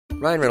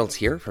Ryan Reynolds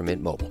here from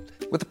Mint Mobile.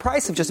 With the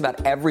price of just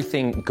about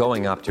everything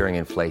going up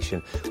during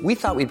inflation, we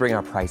thought we'd bring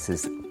our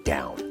prices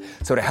down.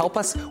 So to help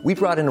us, we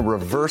brought in a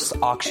reverse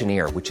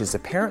auctioneer, which is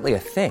apparently a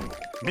thing.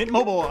 Mint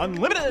Mobile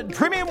Unlimited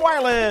Premium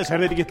Wireless. How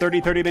to get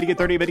 30, 30, bit to get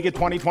 30, bit to get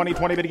 20, 20,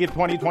 20, bit to get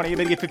 20, 20,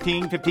 bit to get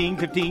 15, 15,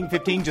 15,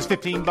 15, just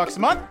 $15 a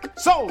month?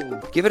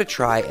 Sold! Give it a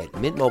try at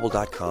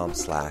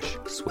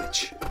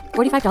mintmobile.com/switch.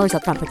 $45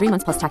 up front for 3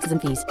 months plus taxes and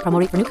fees. Promo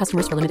rate for new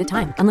customers for limited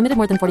time. Unlimited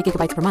more than 40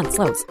 gigabytes per month.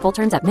 Slows full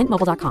terms at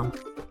mintmobile.com.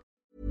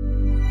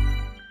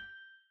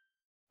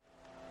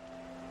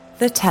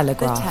 The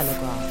Telegraph.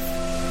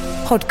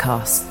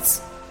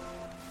 Podcasts.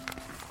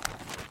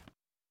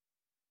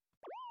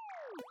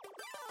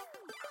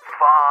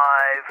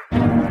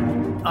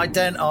 I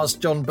daren't ask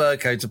John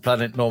Burko to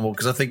Planet Normal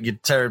because I think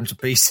you'd tear him to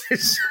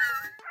pieces.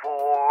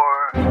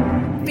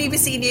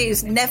 BBC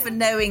News, never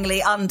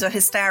knowingly under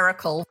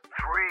hysterical.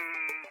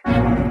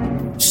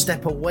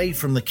 Step away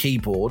from the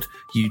keyboard,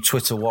 you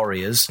Twitter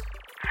warriors.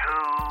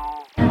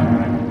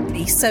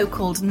 The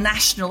so-called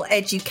National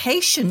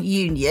Education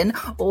Union,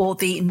 or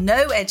the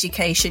No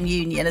Education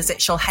Union as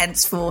it shall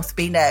henceforth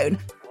be known.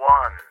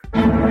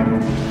 1.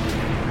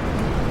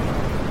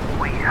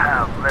 We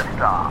have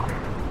liftoff.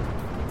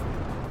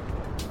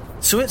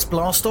 So it's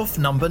blast off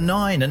number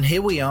 9, and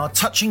here we are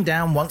touching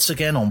down once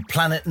again on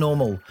Planet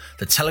Normal,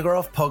 the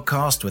Telegraph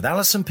podcast with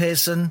Alison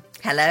Pearson.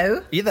 Hello.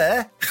 Are you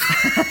there?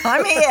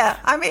 I'm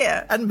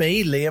here. And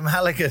me, Liam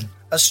Halligan.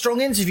 A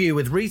strong interview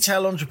with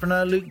retail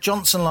entrepreneur Luke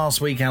Johnson last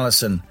week,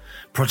 Alison.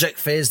 Project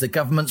fears the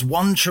government's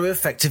one true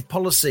effective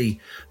policy,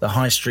 the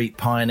high street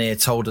pioneer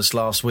told us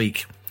last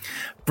week.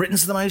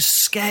 Britain's the most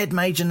scared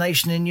major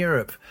nation in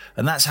Europe,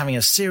 and that's having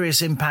a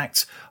serious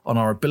impact on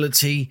our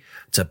ability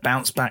to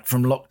bounce back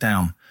from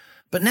lockdown.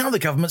 But now the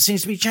government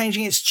seems to be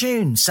changing its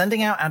tune,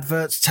 sending out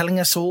adverts telling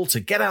us all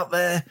to get out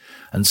there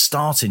and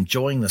start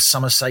enjoying the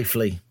summer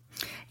safely.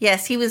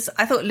 Yes,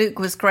 I thought Luke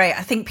was great.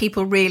 I think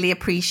people really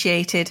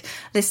appreciated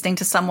listening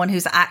to someone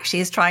who's actually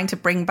is trying to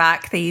bring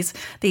back these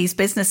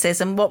businesses.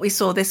 And what we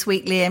saw this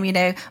week,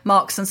 Liam,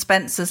 Marks and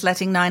Spencer's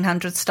letting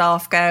 900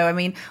 staff go. I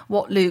mean,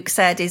 what Luke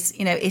said is,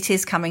 it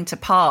is coming to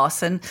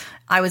pass. And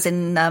I was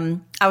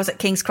at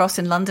King's Cross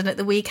in London at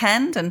the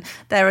weekend, and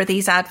there are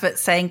these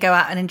adverts saying go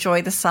out and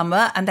enjoy the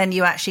summer. And then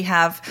you actually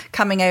have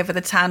coming over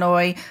the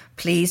tannoy,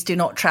 please do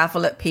not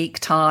travel at peak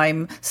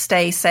time,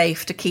 stay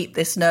safe to keep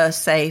this nurse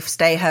safe,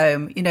 stay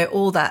home,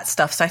 all that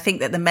stuff. So I think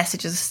that the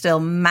messages are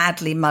still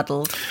madly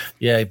muddled.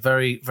 Yeah,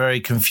 very, very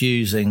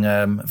confusing,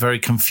 very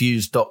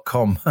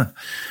confused.com.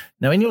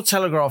 Now, in your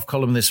Telegraph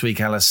column this week,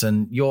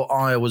 Alison, your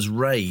ire was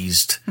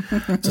raised,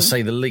 to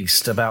say the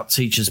least, about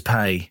teachers'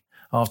 pay.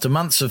 After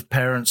months of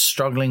parents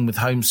struggling with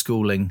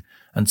homeschooling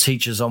and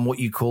teachers on what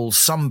you call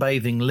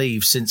sunbathing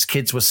leave since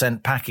kids were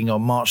sent packing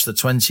on March the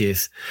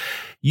 20th,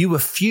 you were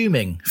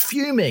fuming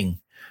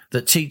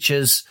that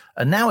teachers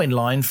are now in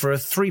line for a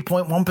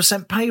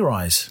 3.1% pay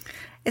rise.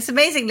 It's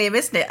amazing, Liam,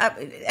 isn't it?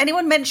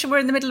 Anyone mention we're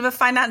in the middle of a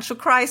financial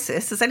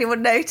crisis? Has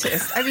anyone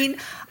noticed? I mean,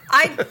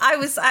 I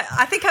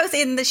think I was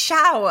in the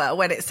shower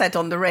when it said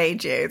on the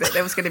radio that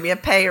there was going to be a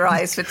pay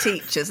rise for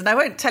teachers, and I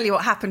won't tell you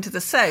what happened to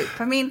the soap.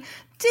 I mean,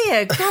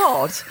 dear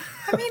God.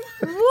 I mean,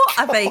 what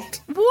are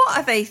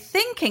they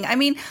thinking? I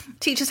mean,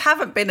 teachers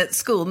haven't been at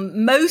school.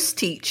 Most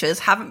teachers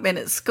haven't been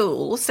at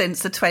school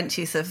since the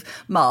 20th of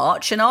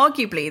March. And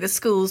arguably the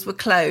schools were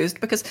closed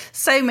because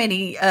so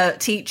many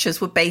teachers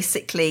were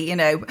basically,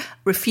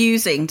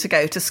 refusing to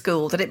go to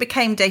school that it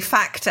became de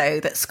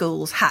facto that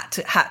schools had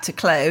to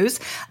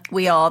close.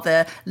 We are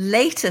the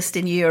latest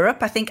in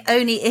Europe. I think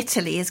only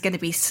Italy is going to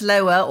be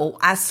slower or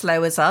as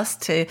slow as us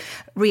to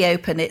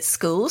reopen its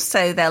schools.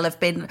 So there'll have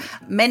been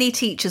many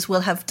teachers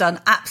will have done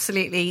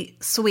absolutely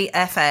sweet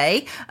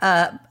FA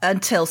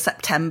until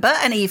September.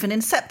 And even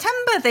in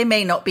September, they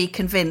may not be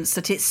convinced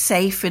that it's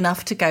safe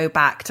enough to go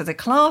back to the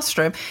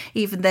classroom,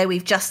 even though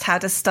we've just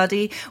had a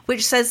study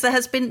which says there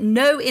has been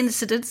no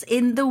incidence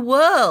in the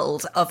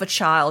world of a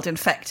child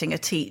infecting a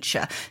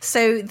teacher.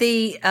 So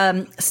the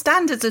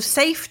standards of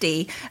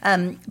safety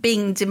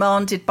being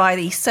demanded by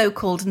the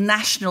so-called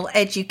National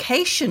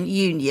Education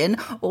Union,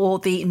 or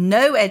the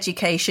No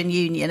Education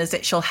Union as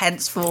it shall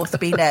henceforth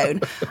be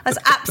known, as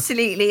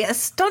absolutely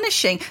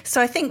astonishing.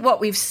 So I think what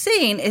we've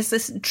seen is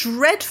this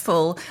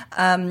dreadful,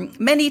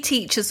 many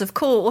teachers, of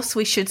course,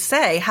 we should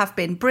say, have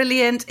been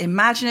brilliant,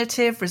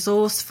 imaginative,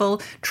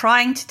 resourceful,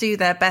 trying to do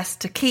their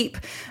best to keep,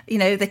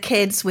 the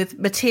kids with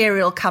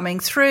material coming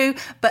through.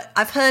 But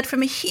I've heard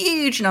from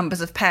huge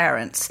numbers of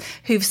parents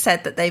who've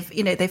said that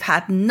they've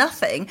had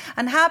nothing.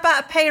 And how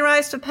about a pay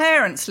rise for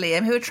parents,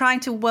 Liam, who are trying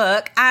to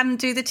work and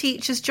do the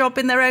teacher's job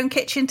in their own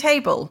kitchen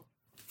table?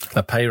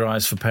 A pay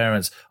rise for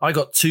parents. I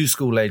got 2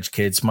 school-age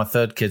kids. My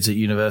third kid's at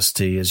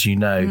university, as you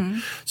know. Mm-hmm.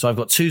 So I've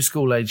got 2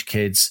 school-age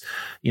kids.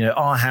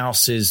 Our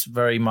house is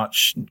very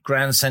much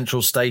Grand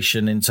Central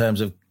Station in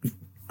terms of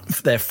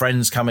their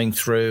friends coming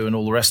through and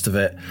all the rest of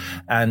it,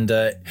 and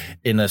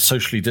in a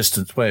socially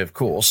distanced way, of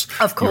course.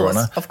 Your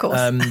Honour. Of course.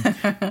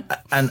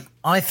 And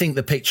I think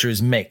the picture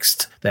is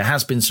mixed. There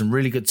has been some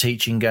really good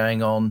teaching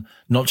going on,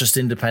 not just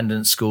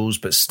independent schools,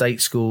 but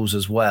state schools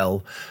as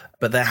well.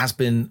 But there has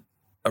been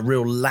a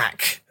real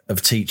lack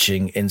of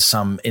teaching in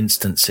some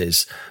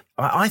instances.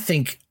 I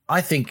think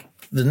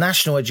the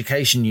National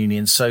Education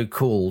Union,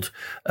 so-called,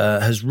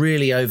 has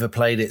really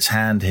overplayed its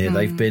hand here.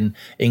 They've been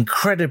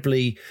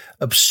incredibly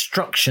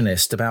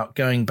obstructionist about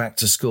going back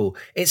to school.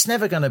 It's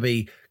never going to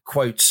be,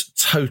 quotes,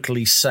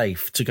 totally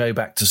safe to go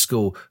back to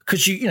school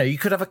because, you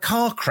could have a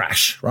car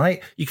crash,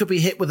 right? You could be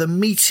hit with a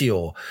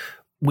meteor.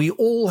 We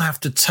all have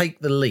to take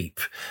the leap.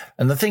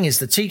 And the thing is,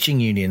 the teaching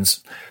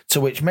unions,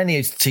 to which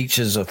many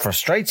teachers are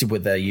frustrated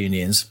with their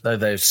unions, though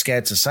they're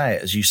scared to say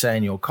it, as you say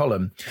in your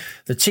column,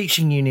 the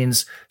teaching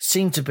unions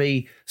seem to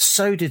be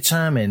so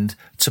determined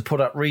to put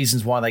up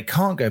reasons why they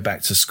can't go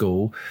back to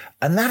school.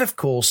 And that, of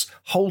course,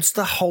 holds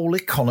the whole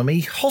economy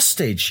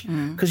hostage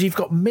because you've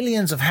got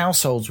millions of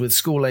households with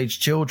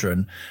school-aged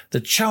children. The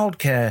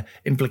childcare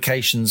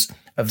implications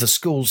of the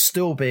schools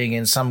still being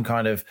in some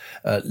kind of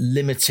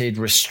limited,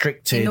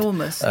 restricted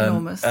enormous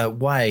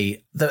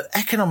way. The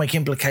economic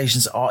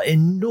implications are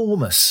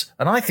enormous.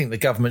 And I think the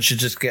government should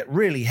just get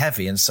really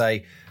heavy and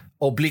say,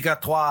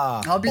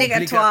 Obligatoire.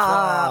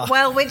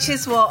 Well, which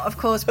is what, of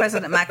course,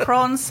 President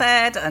Macron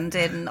said. And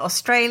in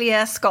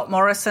Australia, Scott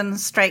Morrison,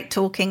 straight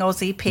talking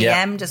Aussie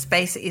PM, just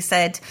basically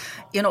said,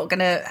 you're not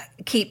going to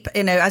keep,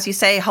 as you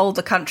say, hold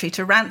the country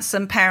to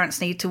ransom. Parents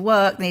need to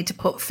work, they need to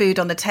put food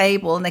on the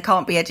table, and they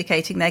can't be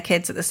educating their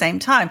kids at the same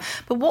time.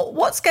 But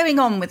what's going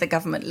on with the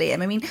government,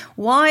 Liam? I mean,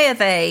 why are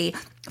they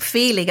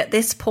feeling at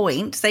this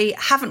point? They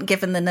haven't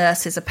given the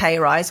nurses a pay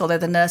rise, although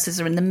the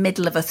nurses are in the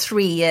middle of a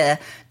 3-year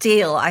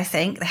deal, I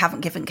think. They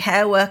haven't given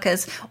care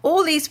workers,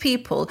 all these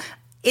people.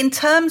 In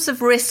terms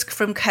of risk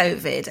from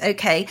COVID,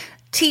 okay,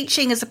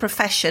 teaching as a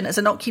profession, as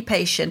an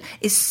occupation,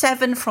 is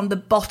 7 from the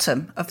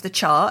bottom of the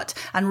chart.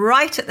 And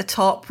right at the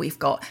top, we've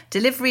got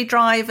delivery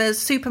drivers,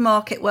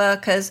 supermarket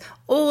workers,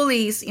 all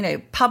these,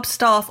 pub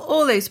staff,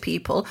 all those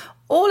people.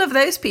 All of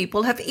those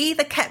people have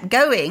either kept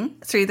going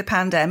through the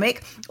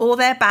pandemic or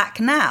they're back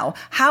now.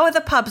 How are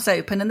the pubs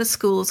open and the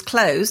schools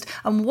closed?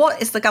 And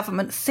what is the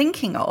government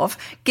thinking of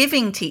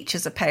giving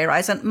teachers a pay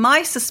rise? And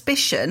my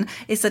suspicion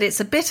is that it's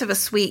a bit of a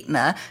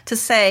sweetener to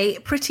say,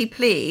 pretty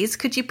please,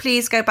 could you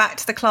please go back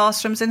to the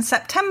classrooms in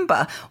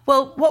September?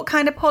 Well, what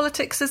kind of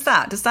politics is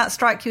that? Does that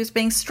strike you as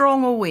being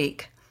strong or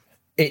weak?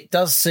 It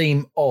does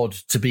seem odd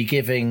to be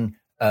giving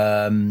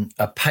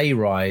a pay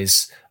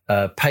rise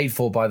paid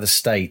for by the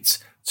state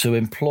to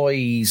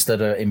employees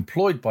that are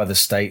employed by the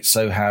state,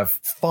 so have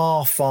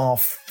far, far,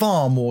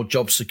 far more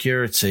job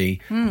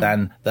security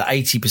than the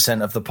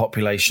 80% of the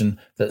population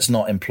that's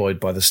not employed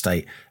by the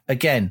state.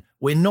 Again,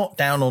 we're not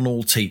down on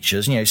all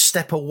teachers.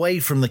 Step away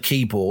from the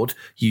keyboard,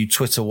 you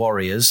Twitter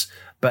warriors.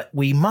 But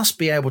we must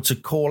be able to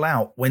call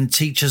out when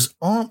teachers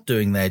aren't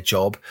doing their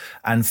job,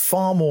 and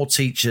far more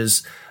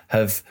teachers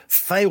have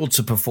failed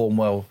to perform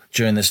well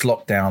during this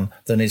lockdown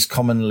than is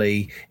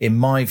commonly, in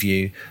my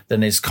view,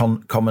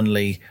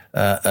 commonly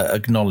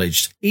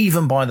acknowledged,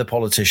 even by the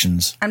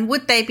politicians. And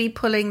would they be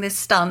pulling this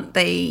stunt,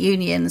 the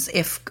unions,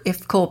 if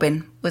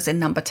Corbyn was in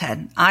number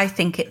 10? I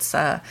think it's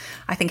a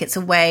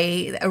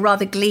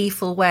rather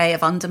gleeful way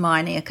of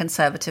undermining a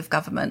Conservative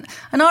government.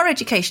 And our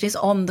education is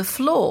on the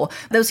floor.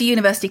 There was a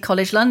University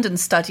College London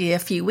study a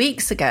few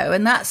weeks ago,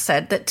 and that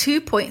said that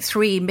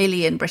 2.3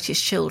 million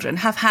British children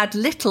have had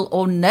little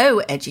or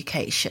no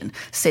education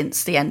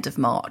since the end of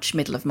March,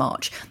 middle of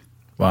March.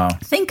 Wow.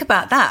 Think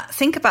about that.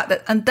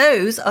 And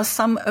those are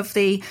some of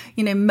the,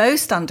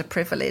 most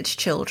underprivileged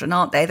children,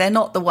 aren't they? They're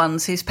not the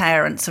ones whose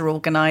parents are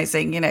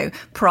organising,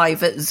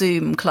 private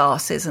Zoom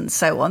classes and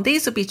so on.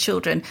 These will be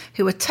children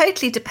who are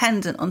totally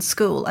dependent on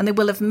school, and they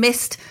will have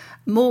missed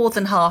more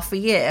than half a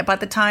year by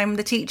the time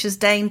the teachers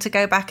deign to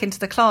go back into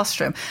the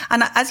classroom.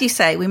 And as you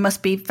say, we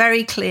must be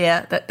very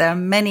clear that there are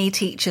many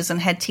teachers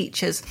and head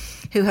teachers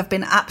who have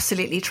been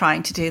absolutely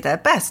trying to do their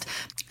best.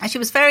 Actually, it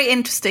was very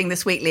interesting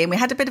this week, Liam. We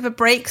had a bit of a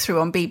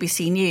breakthrough on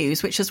BBC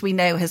News, which, as we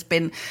know, has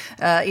been,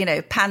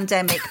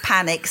 pandemic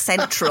panic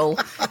central,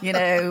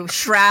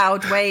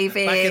 shroud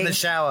waving. Back in the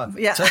shower.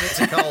 Yeah. Turn it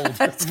to cold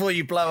before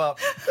you blow up.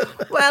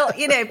 Well,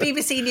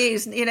 BBC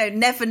News,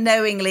 never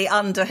knowingly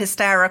under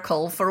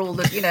hysterical for all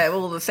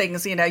the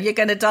things, you're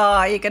going to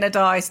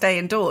die, stay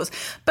indoors.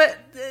 But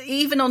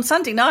even on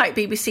Sunday night,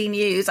 BBC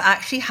News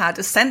actually had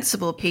a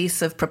sensible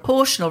piece of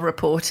proportional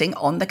reporting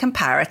on the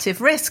comparative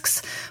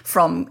risks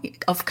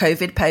of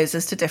COVID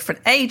posers to different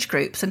age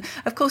groups. And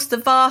of course, the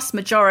vast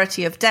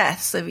majority of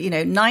deaths,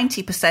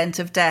 90%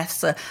 of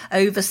deaths are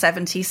over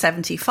 70,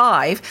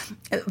 75.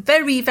 A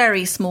very,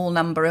 very small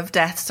number of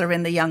deaths are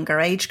in the younger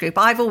age group.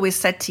 I've always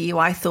said to you,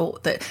 I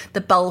thought that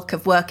the bulk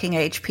of working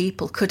age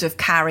people could have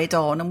carried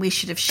on and we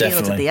should have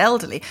shielded the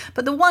elderly.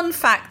 But the one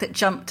fact that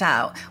jumped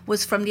out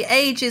was from the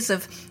ages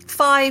of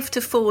 5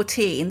 to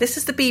 14. This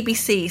is the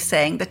BBC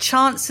saying the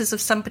chances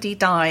of somebody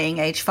dying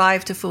age 5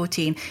 5 to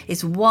 14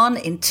 is 1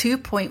 in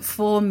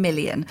 2.4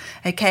 million.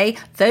 Okay,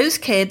 those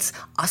kids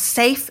are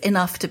safe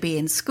enough to be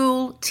in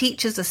school.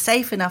 Teachers are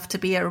safe enough to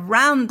be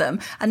around them.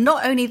 And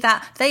not only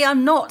that, they are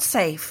not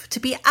safe to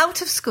be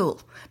out of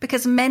school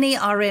because many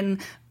are in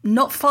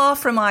not far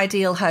from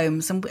ideal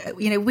homes. And,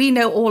 we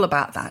know all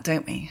about that,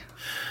 don't we?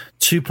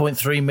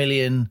 2.3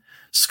 million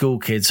school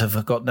kids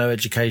have got no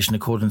education,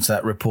 according to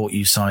that report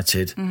you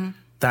cited. Mm-hmm.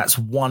 That's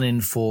 1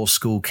 in 4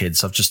 school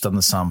kids. I've just done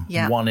the sum.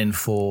 Yeah. 1 in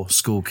 4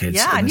 school kids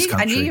in this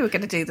country. I knew you were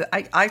going to do that.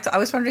 I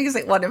was wondering, is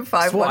it 1 in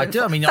 5? That's what I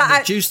do. I mean, I'm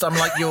reduced. I'm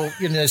like your,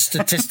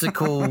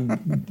 statistical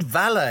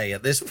valet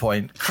at this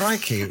point.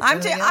 Crikey. I'm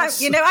doing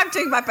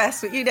my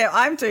best.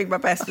 I'm doing my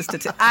best for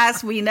statistics.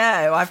 As we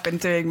know, I've been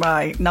doing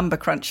my number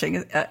crunching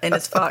in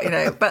as far,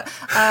 But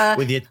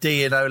with your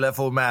D in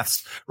O-level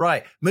maths.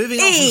 Right, moving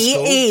on from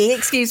schools.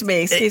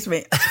 Excuse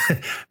me.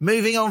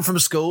 Moving on from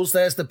schools,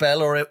 there's the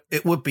bell, or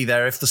it would be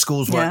there if the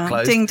schools weren't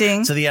closed. Ding,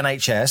 ding. To the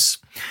NHS.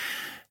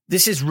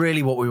 This is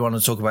really what we want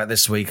to talk about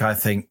this week, I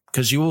think,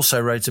 because you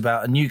also wrote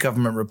about a new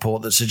government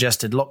report that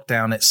suggested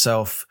lockdown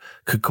itself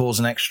could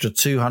cause an extra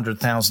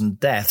 200,000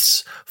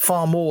 deaths,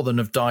 far more than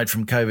have died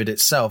from COVID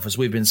itself, as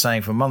we've been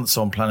saying for months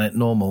on Planet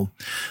Normal,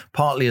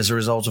 partly as a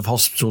result of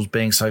hospitals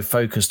being so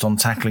focused on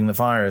tackling the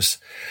virus.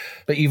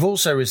 But you've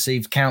also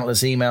received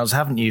countless emails,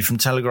 haven't you, from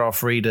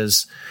Telegraph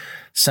readers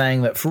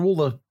saying that for all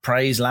the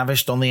praise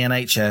lavished on the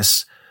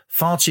NHS,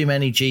 far too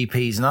many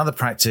GPs and other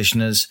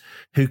practitioners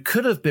who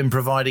could have been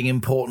providing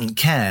important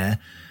care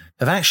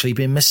have actually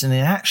been missing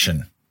in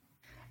action.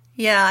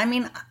 Yeah, I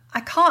mean,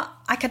 I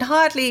can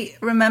hardly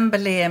remember,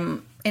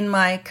 Liam, in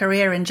my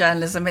career in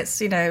journalism,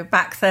 it's,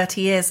 back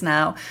 30 years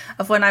now,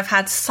 of when I've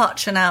had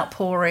such an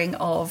outpouring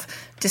of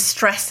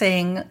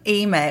distressing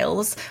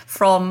emails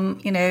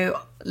from,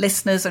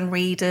 listeners and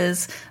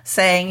readers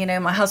saying,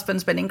 my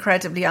husband's been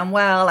incredibly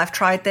unwell. I've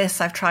tried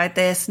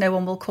this. No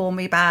one will call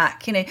me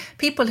back.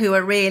 People who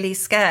are really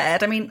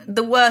scared. I mean,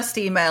 the worst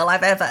email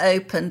I've ever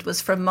opened was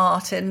from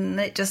Martin.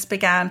 It just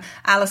began,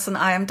 Alison,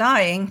 I am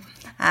dying.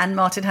 And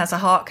Martin has a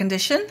heart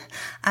condition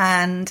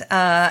and,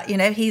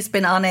 he's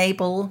been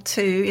unable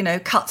to,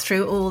 cut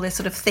through all this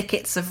sort of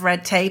thickets of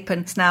red tape.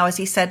 And now, as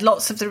he said,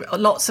 lots of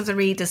the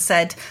readers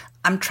said,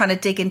 I'm trying to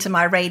dig into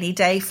my rainy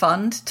day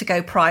fund to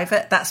go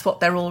private. That's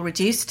what they're all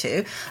reduced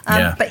to.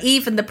 But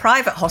even the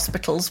private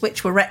hospitals,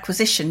 which were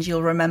requisitioned,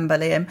 you'll remember,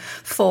 Liam,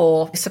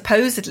 for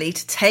supposedly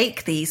to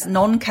take these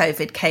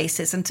non-COVID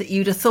cases, and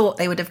you'd have thought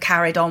they would have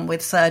carried on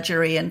with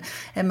surgery and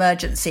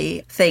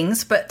emergency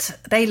things, but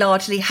they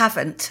largely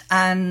haven't.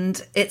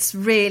 And it's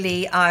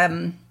really...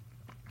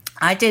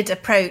 I did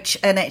approach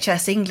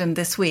NHS England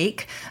this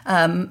week,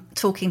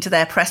 talking to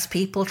their press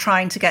people,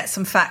 trying to get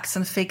some facts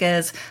and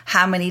figures,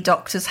 how many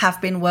doctors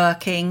have been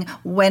working,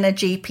 when a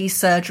GP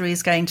surgery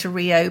is going to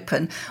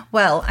reopen.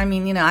 Well, I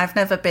mean, I've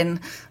never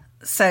been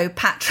so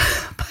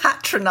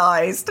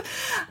patronised.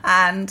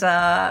 And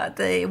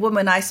the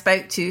woman I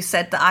spoke to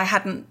said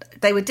that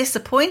they were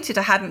disappointed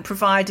I hadn't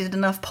provided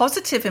enough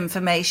positive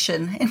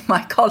information in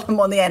my column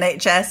on the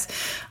NHS.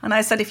 And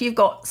I said, if you've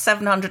got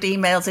 700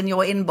 emails in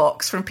your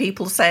inbox from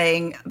people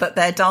saying that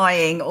they're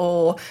dying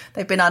or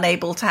they've been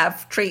unable to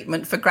have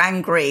treatment for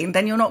gangrene,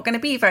 then you're not going to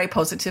be very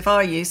positive,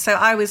 are you? So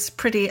I was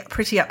pretty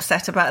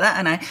upset about that.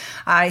 And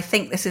I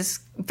think this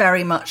is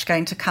very much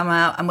going to come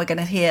out, and we're going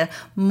to hear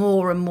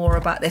more and more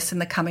about this in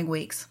the coming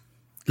weeks.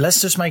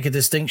 Let's just make a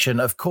distinction.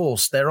 Of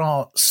course, there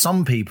are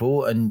some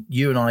people, and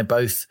you and I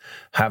both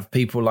have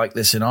people like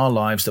this in our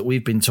lives that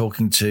we've been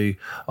talking to,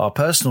 our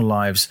personal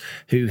lives,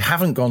 who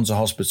haven't gone to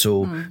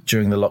hospital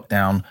during the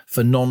lockdown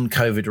for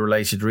non-COVID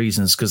related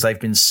reasons because they've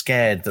been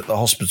scared that the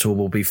hospital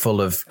will be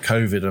full of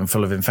COVID and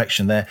full of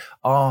infection. There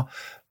are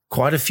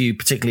quite a few,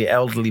 particularly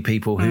elderly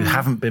people who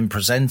haven't been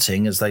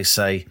presenting, as they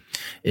say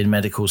in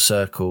medical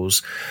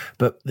circles.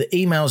 But the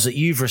emails that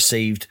you've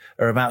received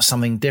are about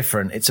something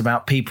different. It's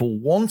about people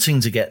wanting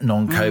to get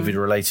non-COVID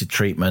related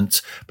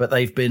treatment, but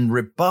they've been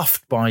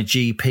rebuffed by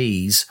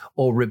GPs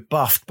or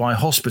rebuffed by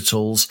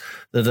hospitals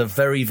that are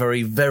very,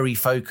 very, very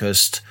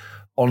focused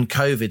on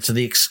COVID to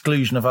the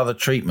exclusion of other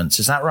treatments.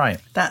 Is that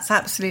right? That's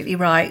absolutely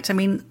right. I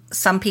mean,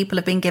 some people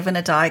have been given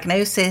a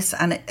diagnosis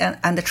and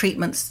the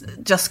treatment's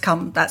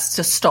that's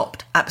just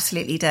stopped,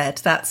 absolutely dead.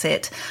 That's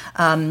it.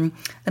 The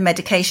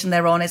medication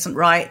they're on isn't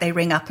right. They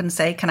ring up and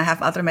say, can I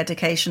have other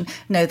medication?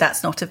 No,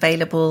 that's not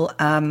available.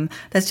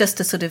 There's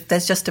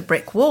just a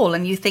brick wall.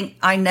 And you think,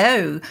 I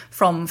know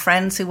from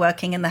friends who are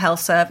working in the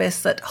health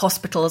service that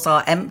hospitals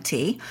are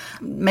empty.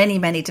 Many,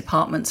 many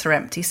departments are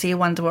empty. So you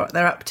wonder what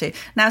they're up to.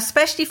 Now,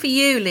 especially for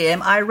you,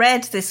 Liam, I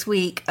read this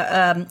week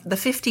the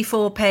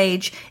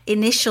 54-page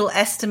initial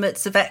estimates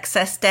of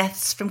excess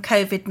deaths from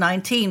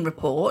COVID-19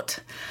 report.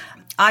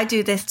 I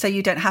do this so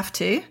you don't have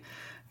to.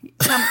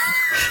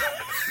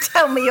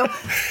 Tell me your...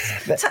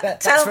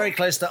 That's very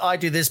close to I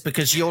do this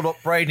because you're not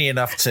brainy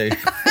enough to.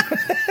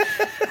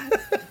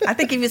 I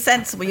think if you're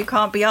sensible, you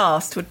can't be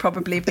asked would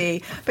probably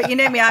be. But you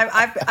know me,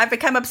 I've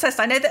become obsessed.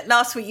 I know that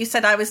last week you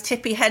said I was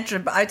Tippi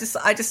Hedren, but I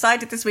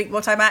decided this week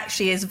what I'm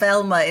actually is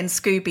Velma in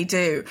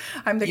Scooby-Doo.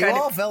 I'm the kind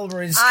of Velma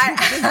in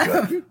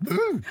Scooby-Doo.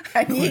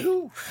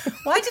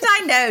 Why did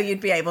I know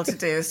you'd be able to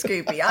do a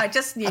Scooby? I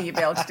just knew you'd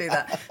be able to do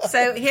that.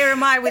 So here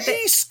am I with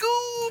Hey,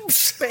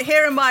 Scoobs! But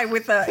here am I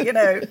with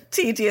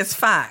tedious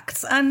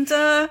facts. And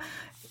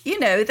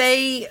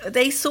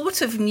they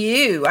sort of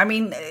knew. I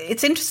mean,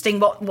 it's interesting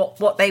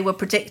what they were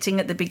predicting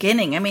at the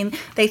beginning. I mean,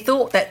 they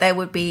thought that there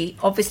would be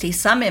obviously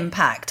some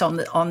impact on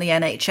the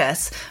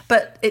NHS,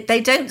 but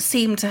they don't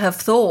seem to have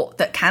thought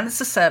that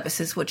cancer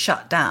services would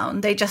shut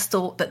down. They just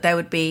thought that there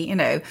would be,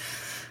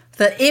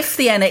 that if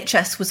the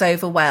NHS was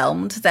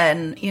overwhelmed,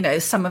 then,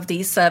 some of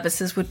these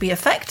services would be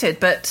affected.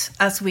 But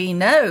as we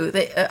know,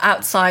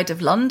 outside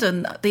of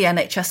London, the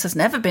NHS has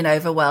never been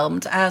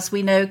overwhelmed, as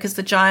we know, because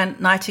the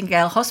giant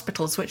Nightingale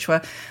hospitals, which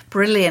were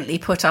brilliantly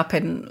put up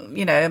in,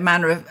 a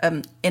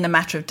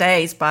matter of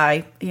days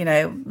by,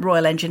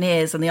 Royal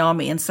Engineers and the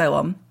Army and so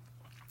on.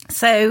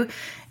 So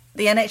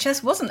the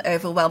NHS wasn't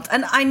overwhelmed.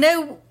 And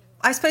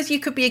I suppose you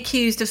could be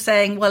accused of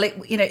saying, well,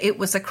 it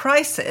was a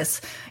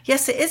crisis.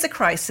 Yes, it is a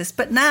crisis.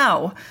 But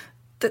now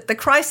the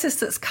crisis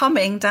that's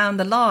coming down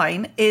the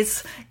line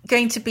is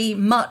going to be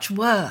much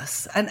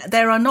worse. And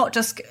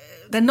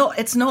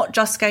it's not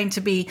just going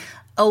to be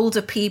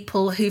older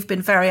people who've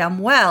been very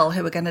unwell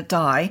who are going to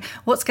die.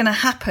 What's going to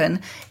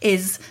happen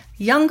is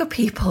younger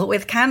people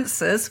with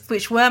cancers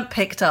which weren't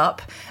picked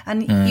up,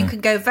 and you can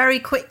go very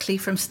quickly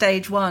from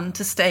stage 1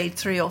 to stage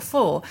 3 or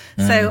 4.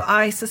 So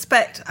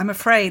I'm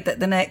afraid that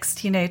the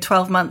next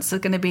 12 months are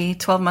going to be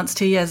 12 months,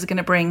 2 years are going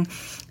to bring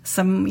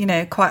some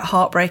quite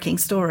heartbreaking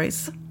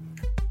stories.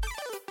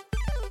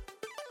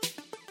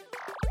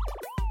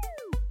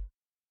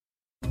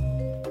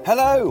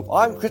 Hello,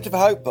 I'm Christopher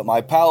Hope, but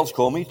my pals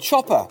call me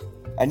Chopper,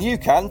 and you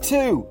can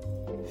too.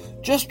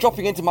 Just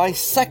dropping into my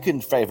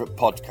second favourite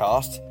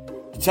podcast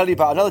to tell you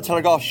about another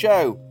Telegraph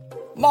show,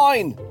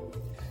 mine.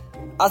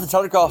 As the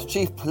Telegraph's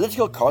chief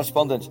political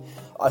correspondent,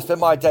 I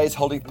spend my days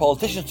holding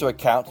politicians to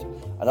account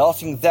and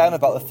asking them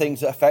about the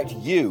things that affect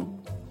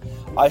you.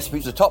 I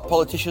speak to the top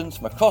politicians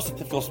from across the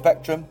political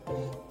spectrum,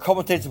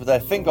 commentators with their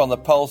finger on the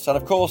pulse, and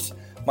of course,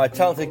 my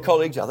talented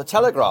colleagues at the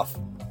Telegraph.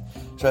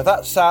 So if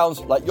that sounds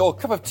like your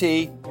cup of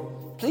tea,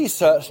 please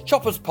search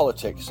Chopper's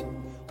Politics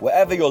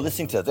wherever you're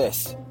listening to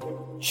this.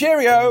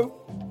 Cheerio!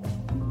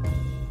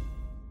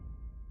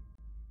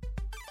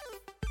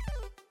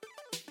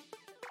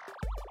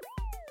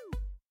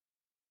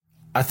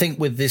 I think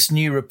with this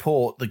new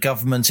report, the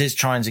government is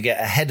trying to get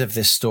ahead of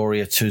this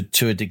story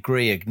to a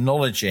degree,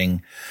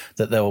 acknowledging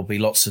that there will be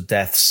lots of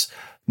deaths,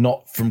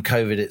 not from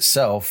COVID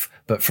itself,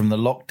 but from the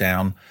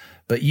lockdown.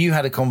 But you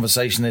had a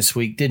conversation this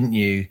week, didn't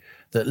you,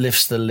 that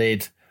lifts the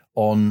lid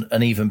on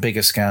an even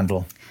bigger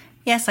scandal?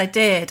 Yes, I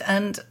did.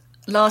 And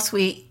last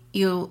week,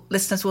 you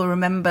listeners will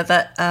remember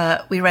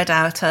that we read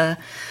out an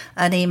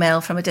email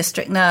from a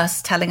district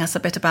nurse telling us a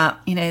bit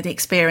about, the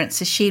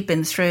experiences she'd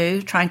been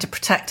through trying to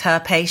protect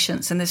her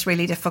patients in this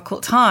really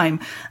difficult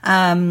time.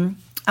 And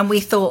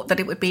we thought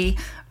that it would be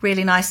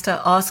really nice to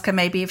ask her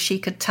maybe if she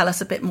could tell us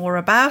a bit more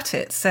about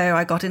it. So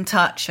I got in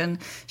touch, and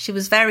she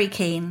was very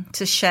keen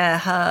to share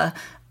her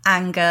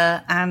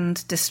anger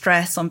and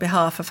distress on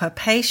behalf of her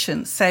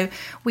patients. So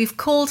we've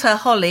called her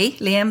Holly.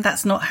 Liam,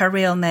 that's not her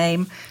real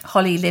name.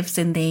 Holly lives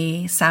in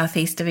the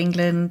southeast of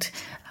England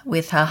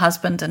with her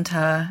husband and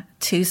her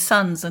 2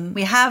 sons. And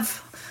we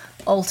have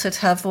altered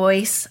her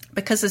voice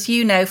because, as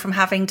you know from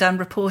having done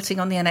reporting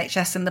on the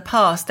NHS in the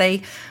past,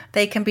 they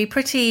can be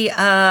pretty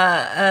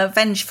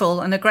vengeful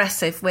and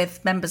aggressive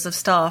with members of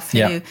staff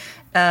who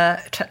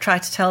try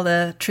to tell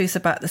the truth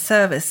about the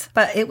service.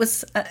 But it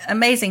was an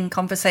amazing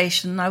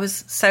conversation. I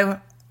was so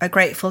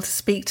grateful to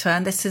speak to her,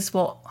 and this is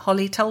what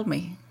Holly told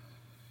me.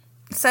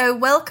 So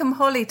welcome,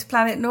 Holly, to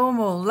Planet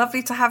Normal.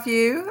 Lovely to have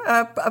you,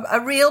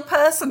 a real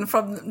person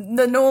from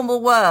the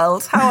normal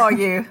world. How are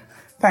you?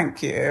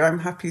 Thank you. I'm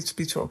happy to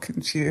be talking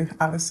to you,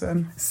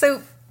 Alison.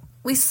 So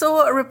we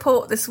saw a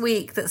report this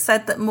week that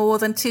said that more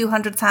than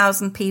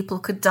 200,000 people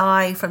could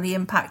die from the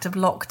impact of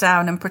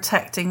lockdown and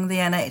protecting the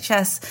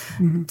NHS.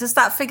 Mm-hmm. Does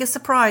that figure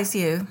surprise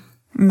you?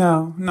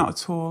 No, not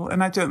at all.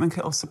 And I don't think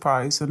it'll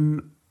surprise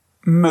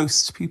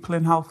most people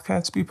in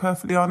healthcare, to be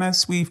perfectly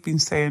honest. We've been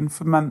saying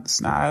for months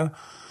now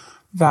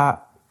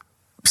that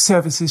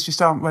services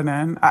just aren't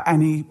running at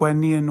anywhere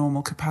near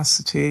normal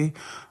capacity,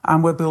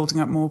 and we're building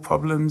up more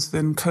problems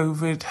than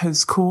COVID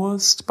has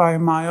caused by a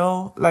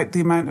mile. Like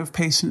the amount of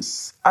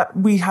patients,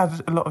 we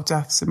had a lot of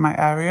deaths in my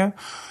area,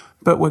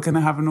 but we're going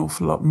to have an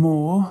awful lot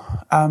more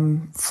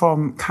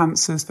from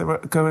cancers that are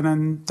going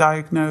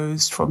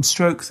undiagnosed, from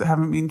strokes that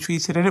haven't been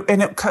treated.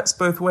 And it cuts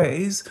both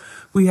ways.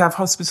 We have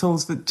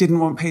hospitals that didn't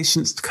want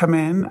patients to come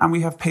in, and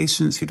we have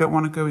patients who don't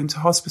want to go into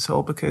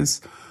hospital because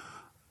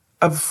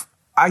of,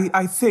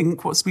 I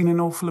think, what's been an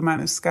awful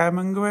amount of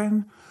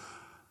scaremongering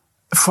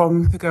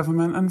from the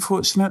government,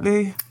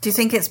 unfortunately. Do you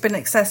think it's been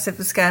excessive,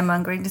 the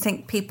scaremongering? Do you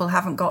think people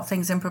haven't got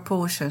things in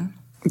proportion?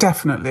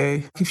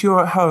 Definitely. If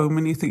you're at home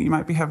and you think you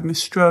might be having a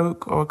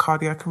stroke or a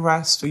cardiac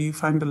arrest or you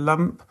find a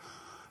lump,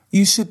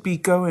 you should be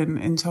going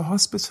into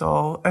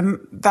hospital. And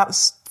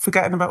that's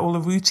forgetting about all the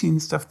routine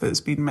stuff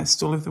that's been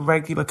missed, all of the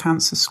regular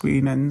cancer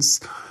screenings.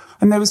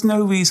 And there was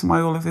no reason why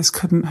all of this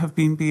couldn't have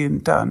been being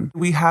done.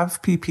 We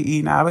have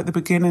PPE now. At the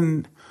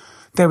beginning,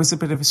 there was a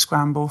bit of a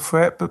scramble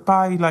for it. But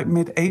by like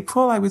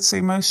mid-April, I would say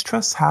most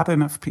trusts had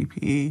enough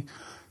PPE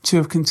to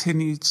have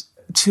continued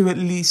to at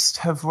least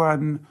have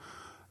run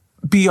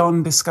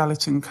beyond the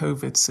skeleton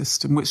COVID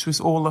system, which was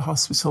all the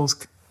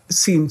hospitals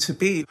seemed to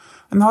be.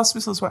 And the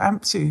hospitals were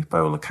empty by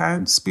all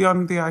accounts.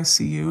 Beyond the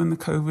ICU and the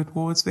COVID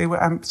wards, they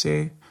were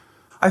empty.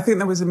 I think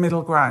there was a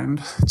middle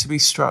ground to be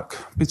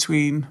struck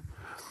between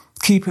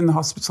keeping the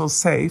hospitals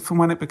safe, and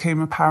when it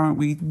became apparent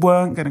we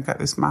weren't going to get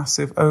this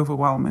massive,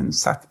 overwhelming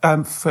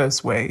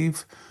first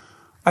wave,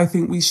 I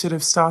think we should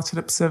have started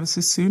up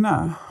services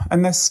sooner,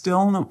 and they're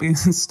still not being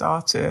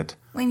started.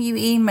 When you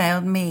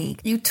emailed me,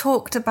 you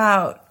talked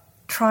about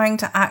trying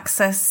to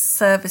access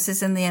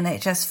services in the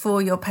NHS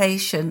for your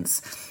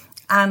patients,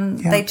 and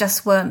they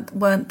just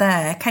weren't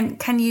there.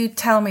 Can you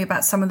tell me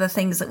about some of the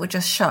things that were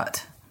just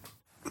shut?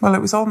 Well,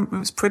 it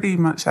was pretty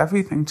much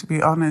everything, to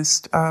be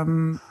honest.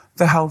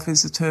 The health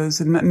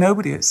visitors and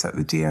nobody except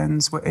the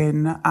DNs were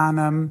in,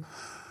 and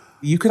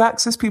you could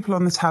access people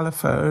on the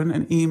telephone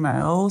and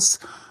emails,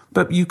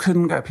 but you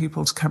couldn't get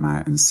people to come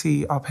out and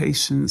see our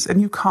patients,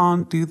 and you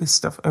can't do this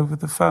stuff over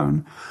the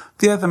phone.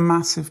 The other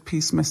massive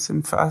piece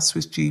missing for us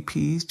was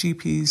GPs.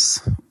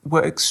 GPs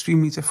were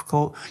extremely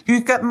difficult. You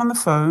could get them on the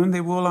phone,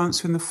 they were all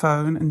answering the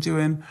phone and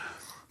doing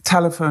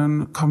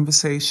telephone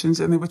conversations,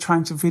 and they were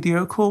trying to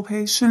video call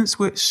patients,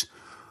 which,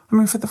 I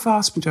mean, for the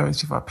vast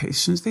majority of our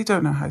patients, they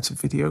don't know how to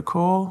video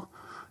call.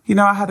 You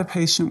know, I had a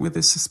patient with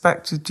a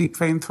suspected deep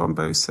vein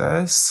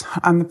thrombosis,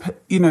 and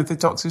the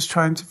doctor's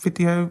trying to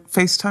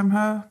FaceTime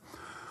her,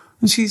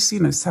 and she's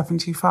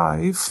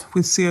 75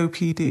 with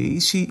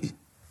COPD.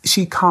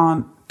 She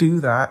can't do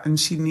that, and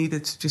she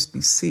needed to just be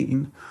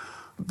seen,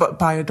 but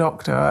by a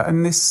doctor.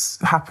 And this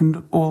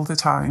happened all the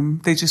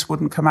time. They just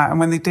wouldn't come out, and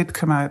when they did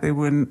come out, they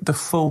were in the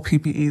full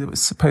PPE that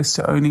was supposed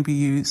to only be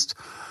used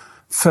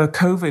for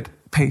COVID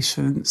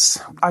patients.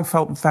 I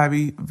felt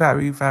very,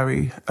 very,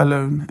 very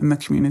alone in the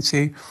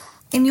community.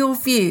 In your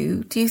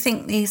view, do you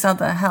think these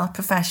other health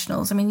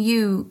professionals, I mean,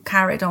 you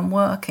carried on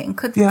working,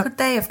 could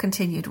they have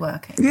continued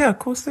working? Yeah, of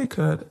course they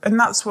could. And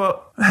that's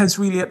what has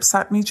really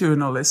upset me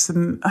during all this.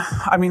 And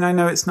I mean, I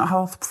know it's not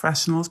health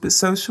professionals, but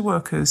social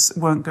workers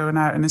weren't going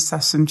out and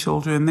assessing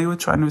children. They were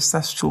trying to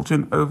assess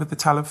children over the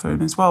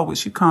telephone as well,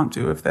 which you can't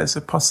do if there's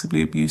a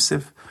possibly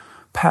abusive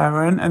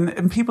parent.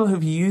 And people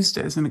have used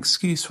it as an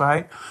excuse,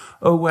 right?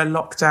 Oh, we're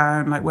locked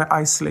down, like we're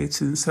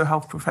isolated, so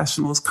health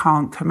professionals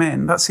can't come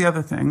in. That's the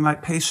other thing,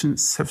 like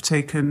patients have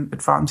taken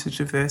advantage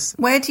of this.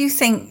 Where do you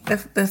think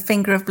the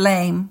finger of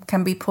blame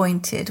can be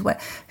pointed?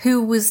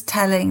 Who was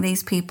telling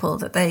these people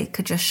that they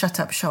could just shut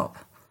up shop?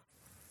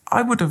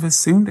 I would have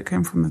assumed it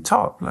came from the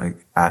top.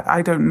 Like,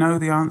 I don't know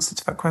the answer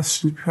to that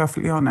question, to be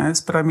perfectly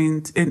honest, but I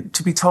mean,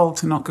 to be told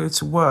to not go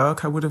to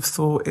work, I would have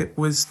thought it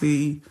was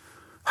the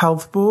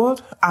health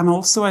board. And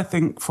also, I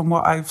think from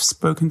what I've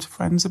spoken to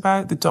friends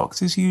about, the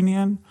doctors'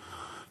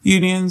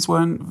 unions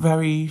weren't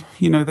very,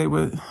 they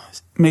were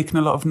making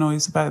a lot of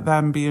noise about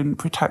them being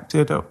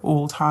protected at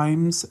all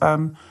times.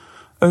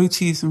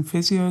 OTs and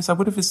physios, I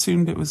would have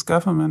assumed it was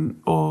government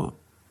or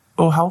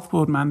health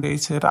board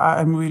mandated.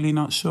 I'm really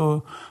not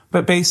sure.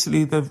 But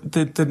basically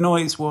the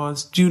noise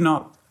was, do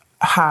not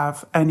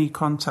have any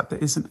contact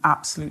that isn't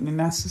absolutely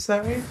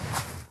necessary.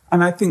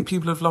 And I think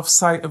people have lost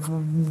sight of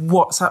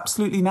what's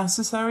absolutely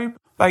necessary.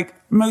 Like,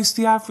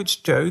 the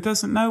average Joe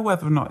doesn't know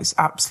whether or not it's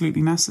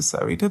absolutely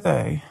necessary, do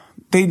they?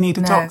 They need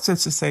a doctor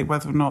to say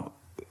whether or not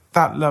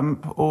that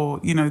lump or,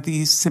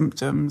 these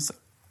symptoms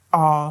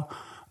are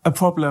a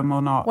problem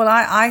or not. Well,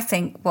 I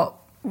think what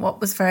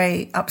was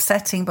very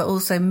upsetting but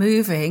also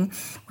moving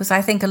was,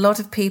 I think a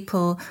lot of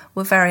people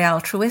were very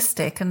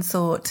altruistic and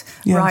thought,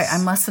 right, I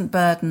mustn't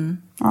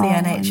burden the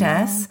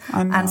NHS.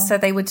 I know. And so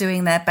they were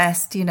doing their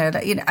best,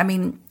 I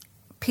mean,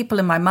 people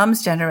in my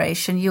mum's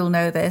generation, you'll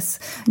know this,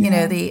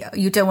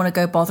 you don't want to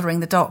go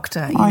bothering the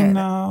doctor. I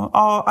know.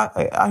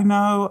 I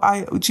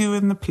know.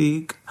 During the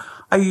peak,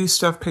 I used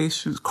to have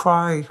patients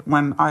cry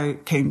when I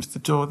came to the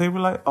door. They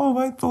were like, oh,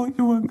 I thought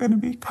you weren't going to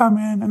be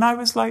coming. And I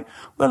was like,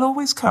 we'll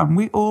always come.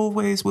 We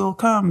always will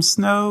come.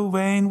 Snow,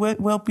 rain,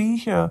 we'll be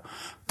here.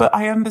 But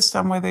I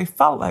understand why they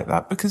felt like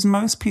that, because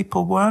most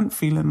people weren't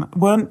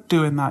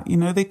doing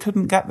that. They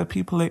couldn't get the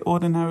people they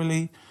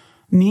ordinarily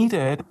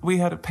needed. We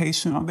had a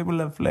patient, they were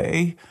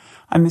lovely,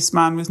 and this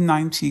man was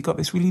 90, got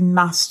this really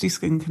nasty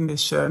skin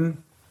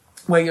condition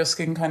where your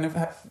skin kind of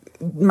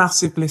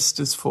massive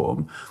blisters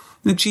form.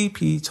 The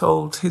GP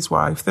told his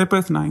wife, they're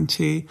both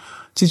 90,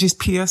 to just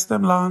pierce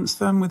them, lance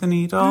them with a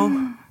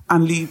needle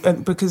and leave,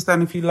 because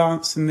then if you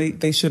lance them,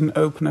 they shouldn't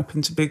open up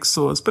into big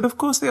sores. But of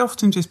course they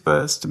often just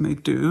burst, and they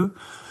do,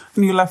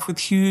 and you're left with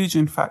huge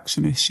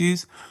infection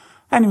issues.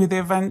 Anyway, they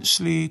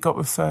eventually got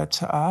referred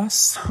to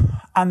us,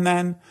 and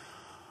then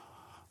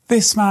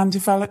this man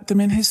developed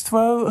them in his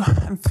throat,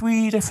 and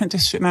 3 different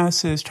district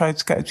nurses tried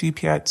to get a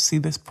GP out to see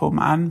this poor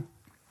man.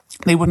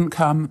 They wouldn't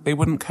come.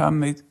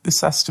 They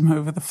assessed him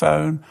over the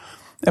phone.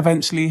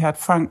 Eventually, he had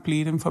frank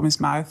bleeding from his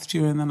mouth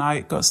during the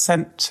night, got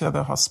sent to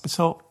the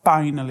hospital,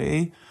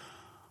 finally,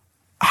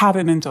 had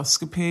an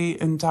endoscopy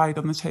and died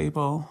on the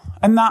table.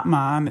 And that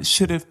man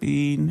should have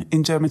been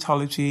in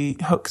dermatology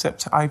hooked up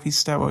to IV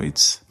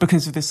steroids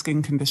because of this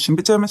skin condition.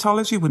 But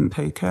dermatology wouldn't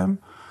take him.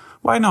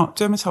 Why not?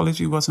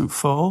 Dermatology wasn't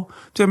full.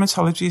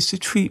 Dermatology is to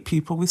treat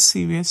people with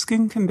serious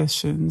skin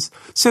conditions.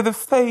 So the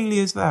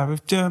failures there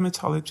of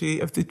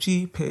dermatology, of the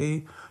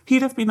GP,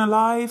 he'd have been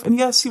alive. And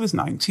yes, he was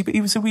 90, but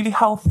he was a really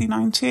healthy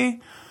 90.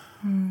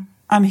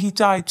 And he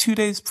died 2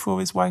 days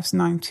before his wife's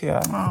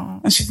 90th. Oh.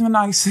 And she's the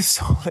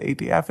nicest old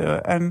lady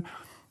ever. And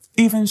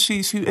even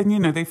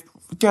they've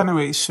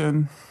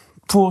generation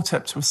brought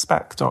up to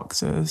respect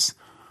doctors.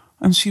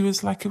 And she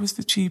was like, it was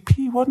the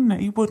GP, wasn't it?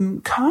 He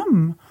wouldn't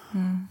come.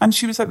 And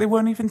she was like, they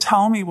won't even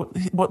tell me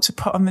what to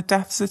put on the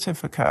death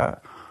certificate.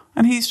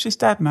 And he's just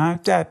dead now,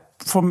 dead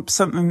from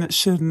something that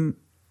shouldn't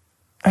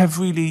have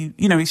really,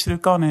 he should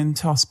have gone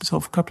into hospital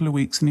for a couple of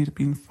weeks and he'd have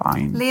been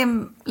fine.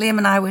 Liam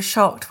and I were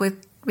shocked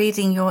with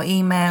reading your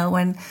email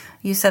when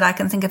you said, I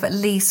can think of at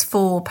least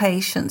 4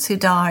 patients who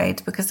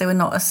died because they were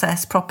not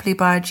assessed properly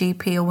by a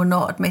GP or were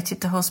not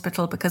admitted to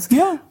hospital because,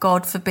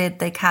 God forbid,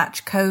 they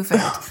catch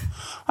COVID.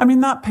 I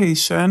mean, that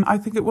patient, I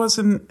think it was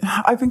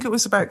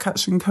about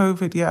catching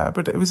COVID,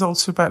 but it was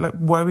also about like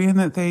worrying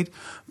that they'd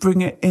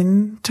bring it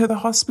into the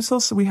hospital.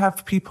 So we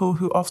have people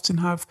who often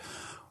have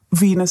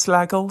venous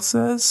leg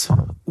ulcers,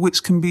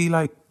 which can be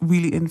like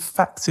really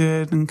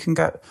infected and can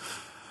get,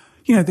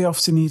 they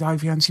often need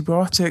IV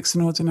antibiotics,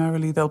 and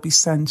ordinarily they'll be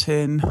sent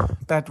in.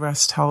 Bed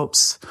rest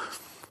helps.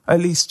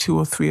 At least 2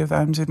 or 3 of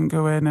them didn't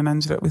go in and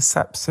ended up with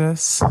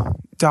sepsis,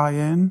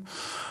 dying,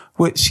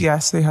 which,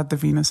 yes, they had the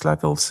venous leg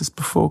ulcers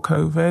before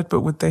COVID,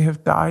 but would they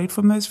have died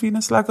from those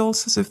venous leg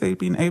ulcers if they'd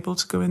been able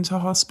to go into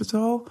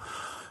hospital?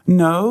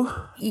 No.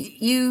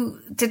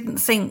 You didn't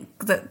think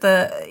that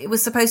it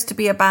was supposed to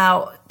be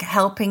about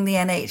helping the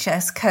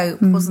NHS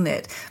cope, wasn't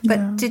it?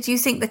 But did you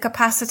think the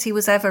capacity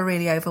was ever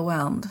really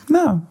overwhelmed?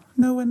 No,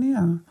 nowhere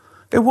near.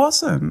 It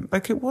wasn't.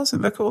 Look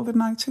at all the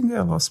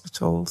Nightingale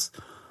hospitals.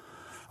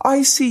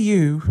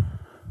 ICU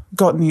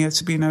got near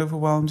to being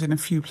overwhelmed in a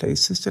few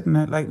places, didn't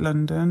it? Like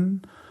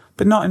London,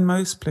 but not in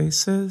most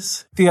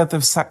places. The other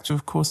sector,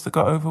 of course, that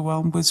got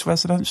overwhelmed was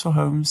residential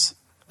homes.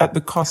 At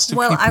the cost of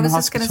keeping the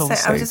hospital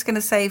safe. I was just going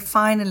to say,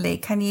 finally,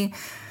 can you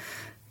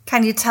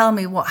tell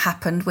me what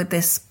happened with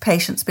this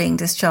patients being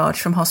discharged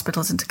from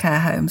hospitals into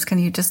care homes? Can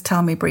you just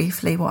tell me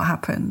briefly what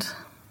happened?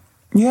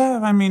 Yeah,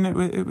 I mean,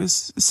 it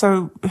was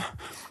so.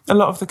 A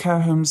lot of the care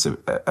homes are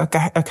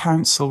a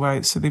council,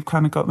 right? So they've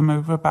kind of got them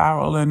over a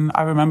barrel. And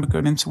I remember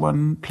going into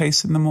one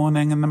place in the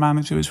morning, and the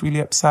manager was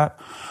really upset.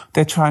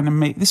 They're trying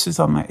to this was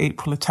on like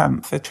April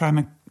 10th. They're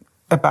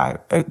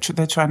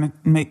trying to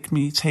make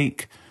me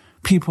take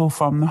people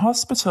from the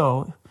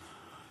hospital,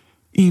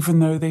 even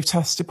though they've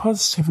tested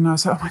positive. And I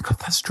was like, oh my God,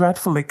 that's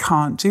dreadful. They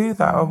can't do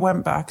that. I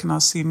went back and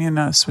our senior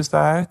nurse was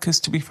there because,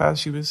 to be fair,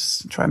 she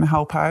was trying to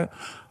help out.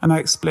 And I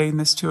explained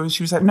this to her and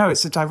she was like, no,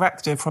 it's a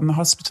directive from the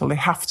hospital. They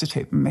have to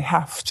take them. They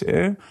have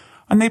to.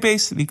 And they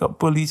basically got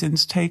bullied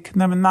into taking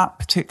them. And that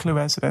particular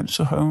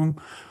residential home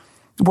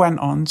went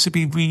on to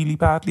be really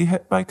badly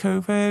hit by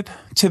COVID,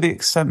 to the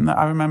extent that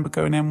I remember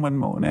going in one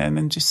morning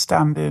and just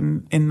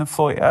standing in the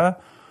foyer.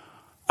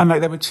 And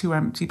like there were 2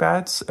 empty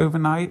beds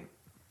overnight.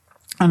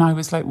 And I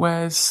was like,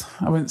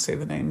 I won't say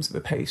the names of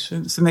the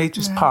patients. And they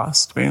just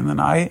passed me in the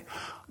night.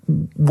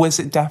 Was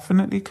it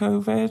definitely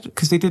COVID?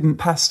 Because they didn't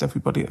test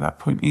everybody at that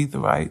point either,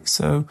 right?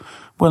 So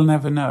we'll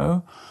never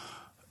know.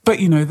 But,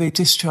 they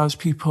discharged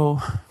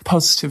people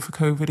positive for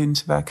COVID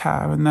into their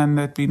care. And then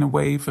there'd been a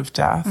wave of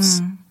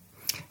deaths.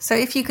 So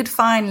if you could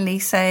finally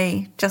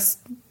say just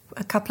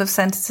a couple of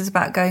sentences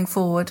about going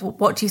forward,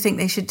 what do you think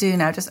they should do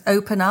now? Just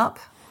open up?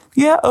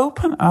 Yeah,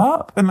 open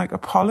up and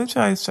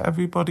apologise to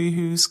everybody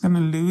who's going to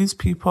lose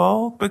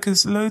people,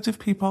 because loads of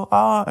people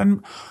are.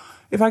 And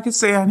if I could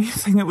say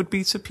anything, it would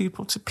be to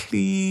people to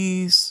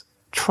please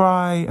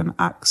try and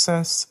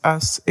access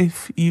us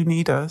if you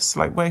need us.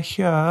 We're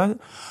here.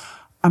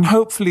 And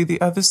hopefully the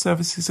other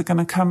services are going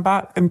to come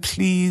back. And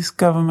please,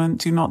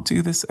 government, do not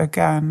do this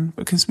again,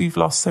 because we've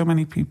lost so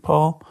many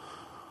people.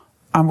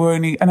 And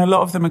a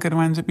lot of them are going to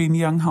end up being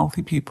young,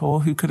 healthy people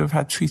who could have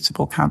had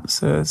treatable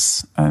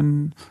cancers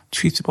and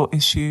treatable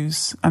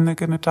issues, and they're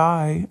going to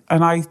die.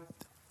 And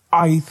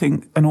I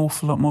think an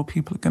awful lot more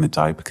people are going to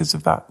die because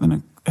of that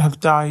than have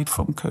died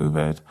from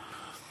COVID,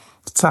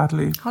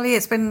 sadly. Holly,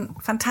 it's been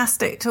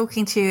fantastic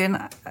talking to you. And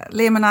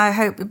Liam and I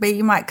hope that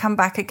you might come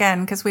back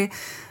again, because we're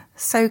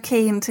so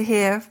keen to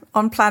hear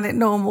on Planet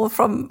Normal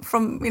from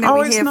we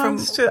hear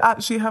nice to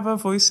actually have our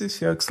voices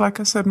here, because like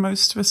I said,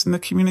 most of us in the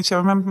community, I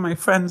remember my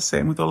friend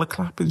saying with all the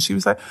clapping, she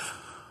was like,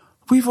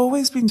 we've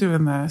always been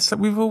doing this,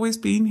 we've always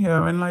been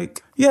here, and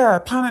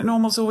Planet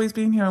Normal's always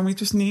been here, and we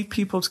just need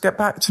people to get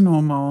back to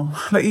normal,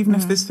 even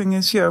if this thing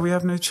is here, we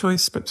have no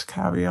choice but to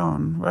carry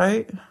on,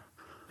 right?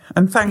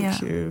 And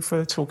thank you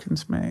for talking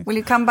to me. Will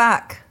you come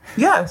back?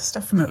 Yes,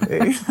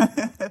 definitely.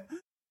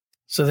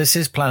 So this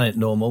is Planet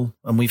Normal,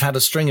 and we've had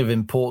a string of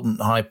important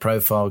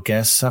high-profile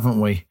guests,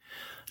 haven't we?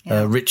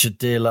 Yeah. Richard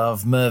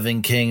Dearlove,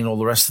 Mervyn King, and all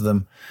the rest of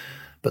them.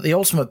 But the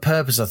ultimate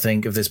purpose, I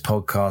think, of this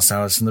podcast,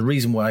 Alison, the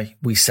reason why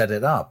we set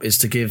it up is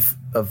to give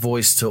a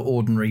voice to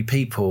ordinary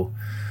people.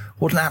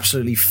 What an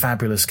absolutely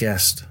fabulous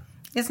guest.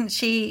 Isn't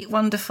she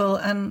wonderful?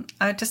 And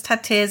I just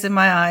had tears in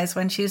my eyes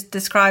when she was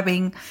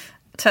describing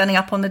turning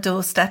up on the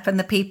doorstep and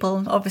the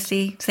people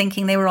obviously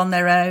thinking they were on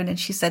their own. And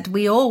she said,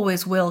 we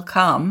always will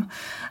come.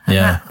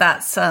 And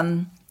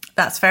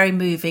that's very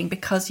moving,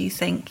 because you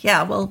think,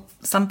 yeah, well,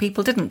 some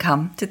people didn't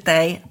come, did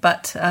they?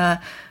 But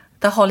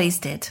the Hollies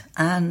did.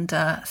 And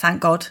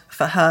thank God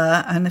for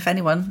her. And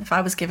if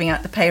I was giving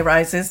out the pay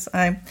rises,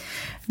 I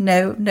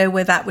know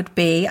where that would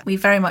be. We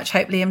very much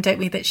hope, Liam, don't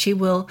we, that she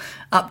will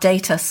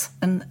update us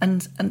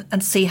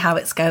and see how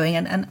it's going.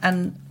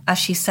 And as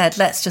she said,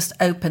 let's just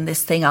open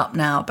this thing up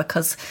now,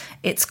 because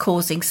it's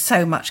causing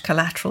so much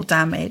collateral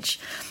damage.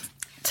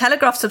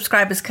 Telegraph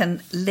subscribers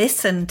can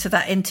listen to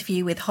that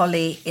interview with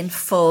Holly in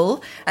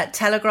full at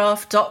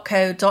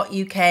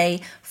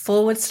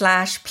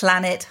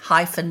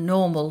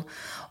telegraph.co.uk/planet-normal,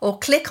 or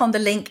click on the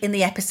link in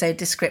the episode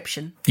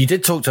description. You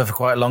did talk to her for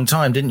quite a long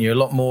time, didn't you? A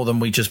lot more than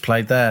we just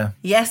played there.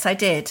 Yes, I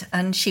did.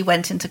 And she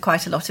went into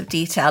quite a lot of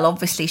detail.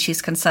 Obviously,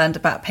 she's concerned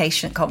about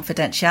patient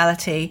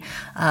confidentiality,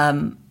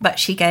 but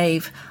she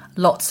gave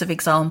lots of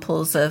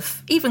examples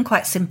of even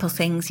quite simple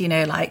things,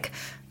 like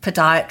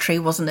podiatry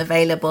wasn't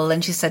available,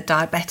 and she said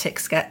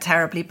diabetics get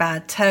terribly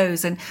bad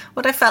toes. And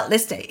what I felt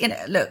listening,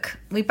 look,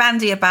 we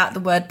bandy about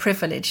the word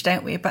privilege,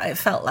 don't we? But it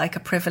felt like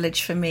a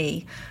privilege for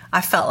me.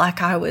 I felt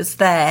like I was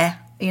there,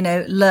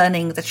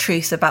 learning the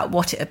truth about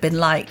what it had been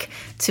like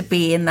to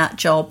be in that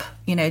job,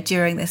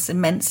 during this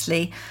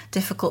immensely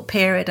difficult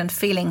period, and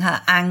feeling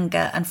her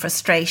anger and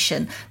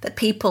frustration that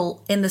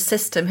people in the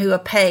system who are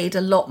paid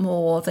a lot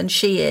more than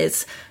she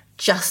is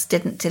just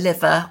didn't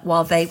deliver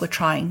while they were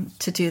trying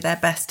to do their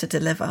best to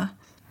deliver.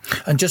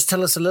 And just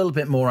tell us a little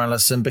bit more,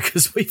 Alison,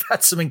 because we've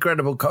had some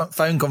incredible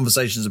phone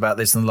conversations about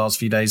this in the last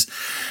few days,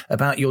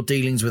 about your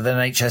dealings with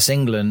NHS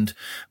England,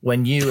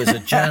 when you, as a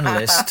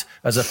journalist,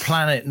 as a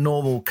Planet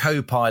Normal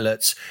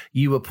co-pilot,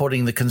 you were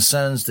putting the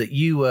concerns that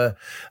you were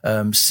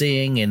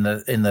seeing in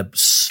the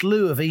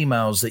slew of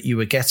emails that you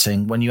were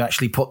getting when you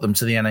actually put them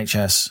to the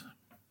NHS.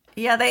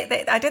 Yeah,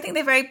 I don't think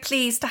they're very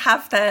pleased to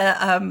have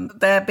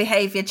their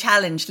behaviour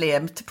challenged,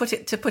 Liam.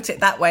 To put it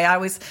that way, I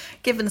was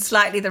given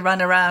slightly the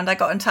runaround. I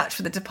got in touch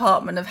with the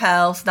Department of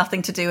Health,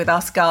 nothing to do with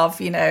us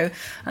Gov,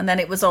 and then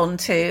it was on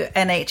to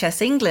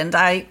NHS England.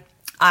 I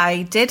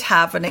did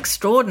have an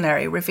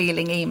extraordinary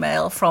revealing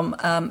email from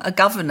a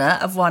governor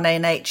of one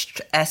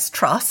NHS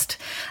trust,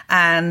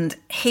 and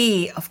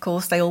he, of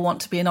course, they all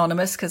want to be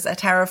anonymous because they're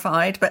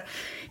terrified, but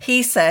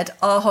he said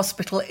our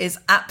hospital is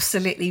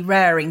absolutely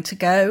raring to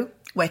go.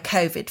 We're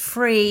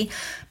COVID-free,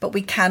 but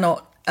we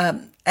cannot,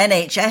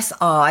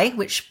 NHSI,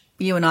 which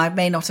you and I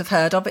may not have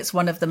heard of, it's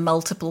one of the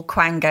multiple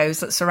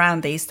quangos that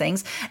surround these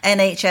things,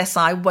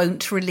 NHSI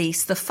won't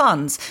release the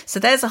funds. So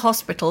there's a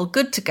hospital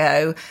good to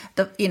go.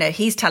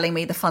 He's telling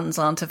me the funds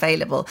aren't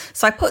available.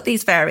 So I put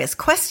these various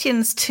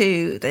questions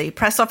to the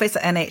press office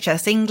at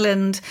NHS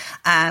England,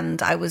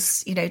 and I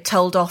was,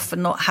 told off for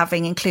not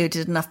having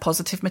included enough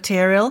positive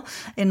material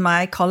in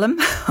my column.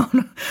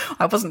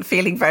 I wasn't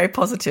feeling very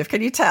positive.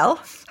 Can you tell,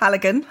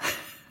 Halligan?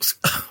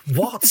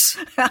 What?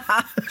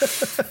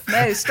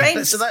 No,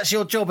 strange. So that's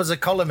your job as a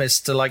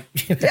columnist to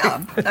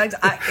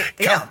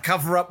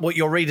cover up what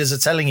your readers are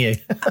telling you.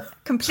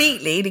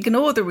 Completely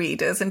ignore the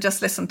readers and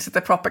just listen to the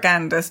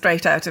propaganda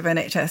straight out of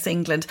NHS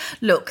England.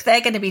 Look,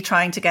 they're going to be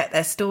trying to get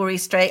their story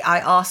straight. I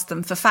asked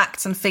them for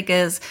facts and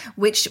figures,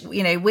 which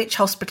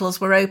hospitals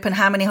were open,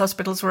 how many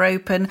hospitals were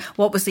open,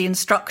 what was the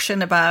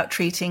instruction about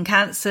treating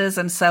cancers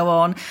and so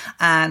on.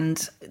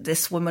 And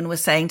this woman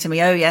was saying to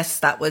me, oh yes,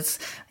 that was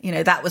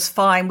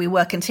fine. We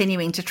were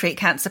continuing to treat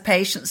cancer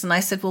patients. And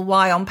I said, well,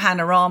 why on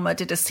Panorama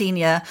did a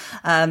senior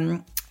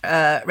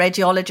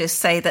radiologist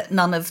say that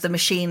none of the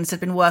machines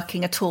had been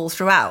working at all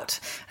throughout?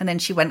 And then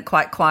she went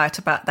quite quiet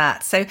about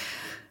that. So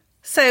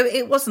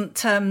it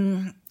wasn't,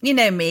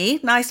 me,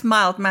 nice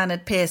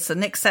mild-mannered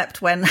Pearson,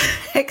 except when,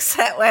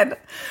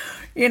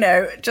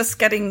 just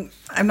getting,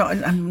 we're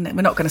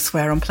not going to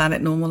swear on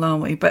Planet Normal, are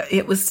we? But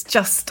it was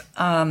just,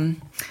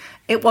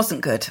 it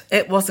wasn't good.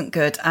 It wasn't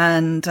good.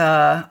 And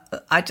I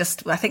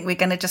think we're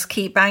going to just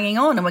keep banging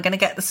on, and we're going to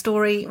get the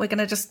story. We're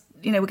going to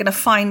we're going to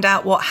find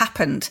out what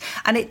happened.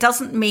 And it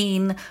doesn't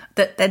mean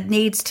that there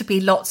needs to be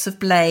lots of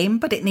blame,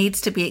 but it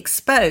needs to be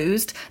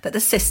exposed that the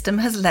system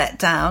has let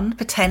down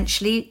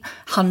potentially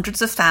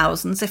hundreds of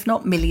thousands, if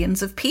not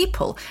millions of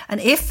people.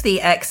 And if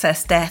the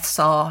excess deaths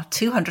are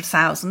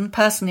 200,000,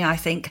 personally, I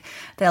think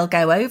they'll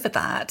go over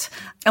that.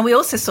 And we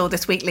also saw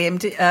this week,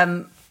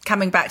 Liam,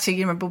 coming back to,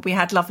 you remember we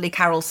had lovely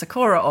Carol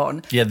Sikora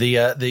on. Yeah, the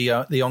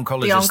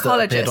oncologist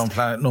that appeared on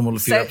Planet Normal a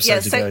few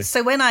episodes ago.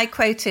 So when I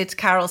quoted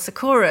Carol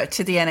Sikora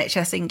to the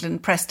NHS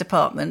England press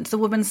department, the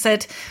woman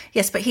said,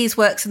 yes, but he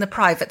works in the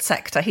private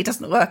sector. He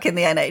doesn't work in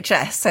the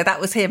NHS. So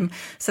that was him.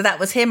 So that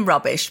was him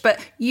rubbish. But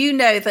you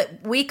know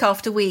that week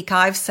after week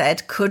I've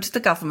said, could the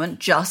government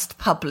just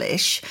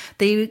publish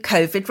the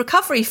COVID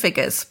recovery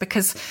figures?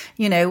 Because,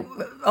 you know,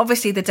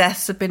 obviously the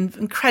deaths have been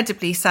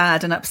incredibly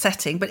sad and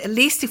upsetting, but at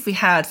least if we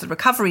had the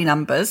recovery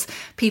numbers,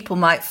 people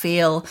might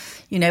feel,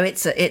 you know,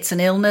 it's an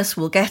illness,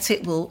 we'll get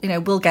it,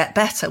 we'll get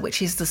better,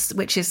 which is the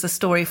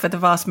story for the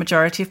vast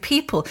majority of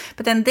people.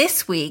 But then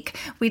this week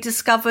we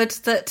discovered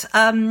that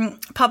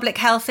Public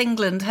Health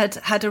England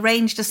had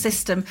arranged a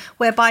system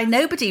whereby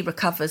nobody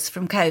recovers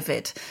from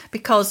COVID,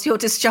 because you're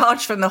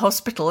discharged from the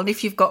hospital, and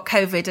if you've got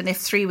COVID and if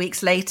 3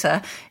 weeks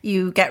later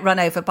you get run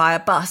over by a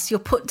bus, you're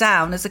put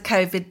down as a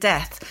COVID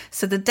death.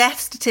 So the death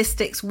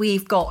statistics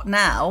we've got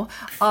now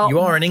are... You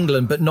are in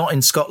England, but not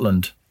in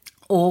Scotland.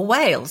 Or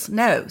Wales.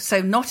 No,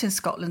 so not in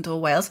Scotland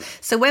or Wales.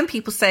 So when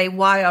people say,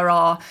 why are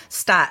our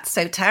stats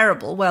so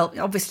terrible? Well,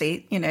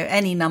 obviously, you know,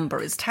 any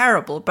number is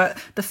terrible, but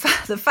the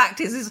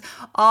fact is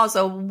ours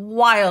are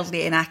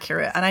wildly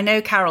inaccurate. And I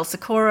know Carol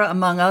Sikora,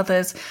 among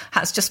others,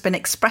 has just been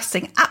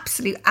expressing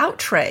absolute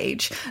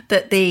outrage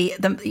that the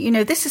you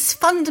know, this is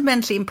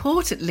fundamentally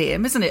important,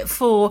 Liam, isn't it,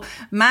 for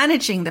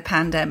managing the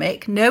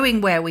pandemic,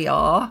 knowing where we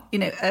are, you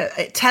know,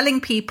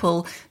 telling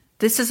people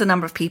this is the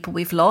number of people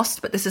we've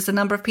lost, but this is the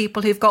number of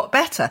people who've got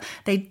better.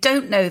 They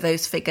don't know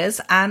those figures,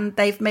 and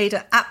they've made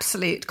an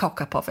absolute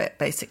cock-up of it,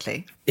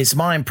 basically. It's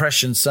my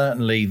impression,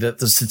 certainly, that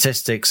the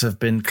statistics have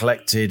been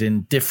collected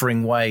in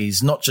differing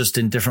ways, not just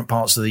in different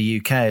parts of the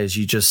UK, as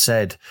you just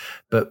said,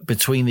 but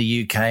between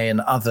the UK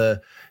and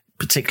other,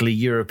 particularly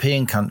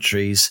European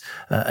countries.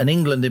 And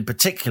England in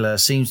particular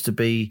seems to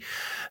be...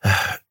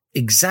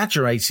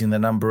 exaggerating the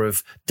number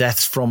of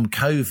deaths from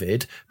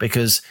COVID,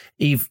 because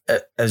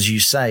as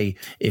you say,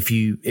 if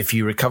you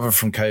recover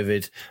from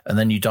COVID and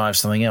then you die of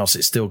something else,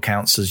 it still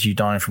counts as you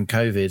dying from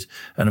COVID.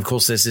 And of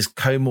course, there's this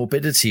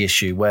comorbidity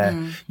issue where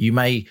you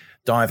may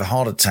die of a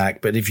heart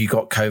attack, but if you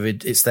got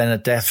COVID, it's then a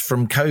death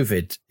from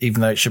COVID,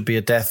 even though it should be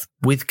a death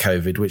with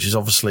COVID, which is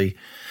obviously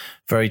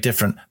very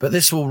different. But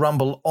this will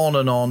rumble on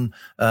and on.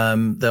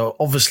 There'll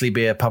obviously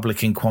be a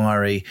public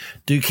inquiry.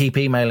 Do keep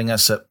emailing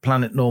us at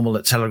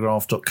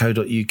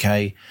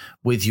planetnormal@telegraph.co.uk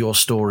with your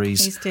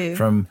stories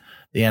from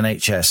the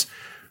NHS.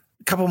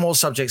 A couple more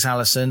subjects,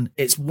 Alison.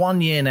 It's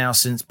 1 year now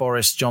since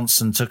Boris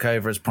Johnson took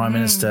over as Prime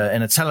Minister.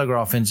 In a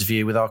Telegraph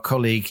interview with our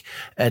colleague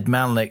Ed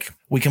Malnick,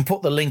 we can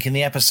put the link in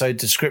the episode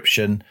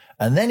description.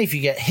 And then if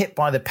you get hit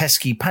by the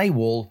pesky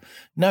paywall,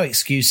 no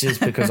excuses,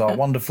 because our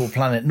wonderful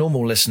Planet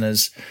Normal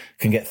listeners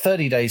can get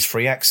 30 days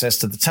free access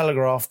to the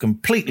Telegraph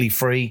completely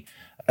free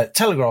at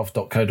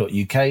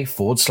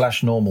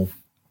telegraph.co.uk/normal.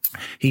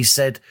 He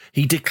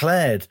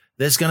declared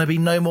there's going to be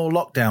no more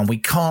lockdown. We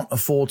can't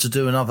afford to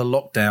do another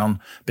lockdown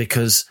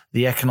because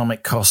the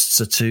economic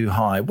costs are too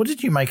high. What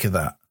did you make of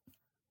that?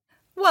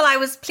 Well, I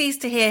was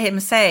pleased to hear him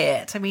say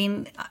it. I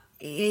mean,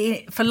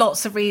 for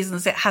lots of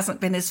reasons, it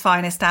hasn't been his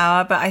finest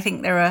hour, but I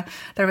think there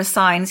are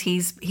signs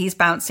he's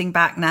bouncing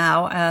back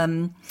now.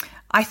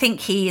 I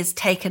think he is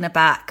taken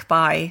aback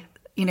by,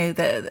 you know,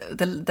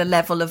 the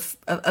level of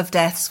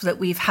deaths that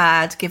we've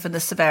had, given the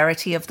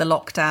severity of the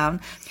lockdown.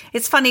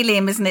 It's funny,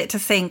 Liam, isn't it, to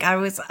think I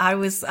was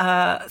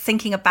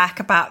thinking back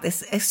about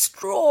this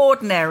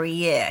extraordinary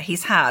year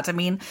he's had. I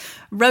mean,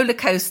 roller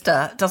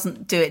coaster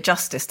doesn't do it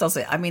justice, does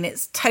it? I mean,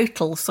 it's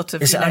total sort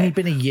of... Has it only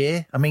been a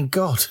year? I mean,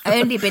 God.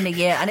 Only been a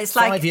year. And it's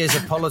like... 5 years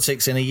of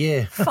politics in a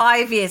year.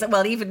 5 years,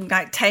 well, even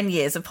like 10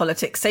 years of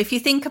politics. So if you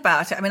think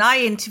about it, I mean, I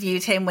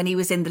interviewed him when he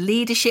was in the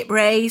leadership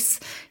race.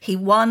 He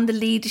won the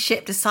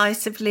leadership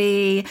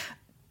decisively,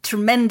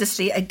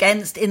 tremendously,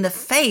 in the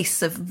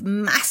face of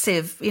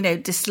massive, you know,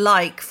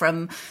 dislike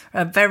from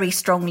a very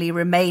strongly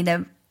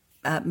Remainer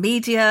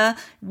media,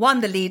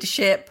 won the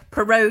leadership,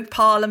 prorogued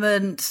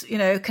Parliament, you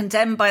know,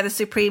 condemned by the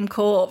Supreme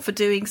Court for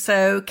doing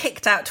so,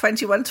 kicked out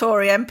 21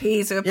 Tory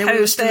MPs who opposed him. We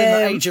were still in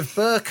the age of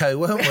Bercow,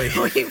 weren't we?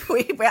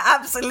 we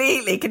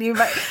absolutely. Can you?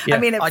 Yeah, I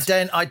mean, I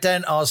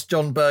don't ask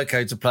John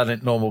Bercow to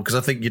Planet Normal because I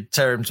think you'd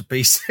tear him to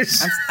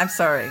pieces. I'm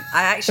sorry.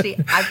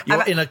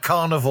 Your inner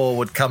carnivore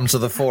would come to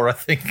the fore, I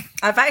think.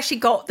 I've actually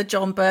got the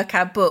John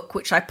Bercow book,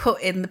 which I put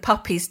in the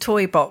puppy's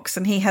toy box,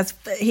 and he has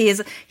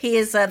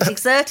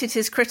exerted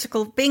his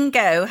critical bingo,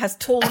 has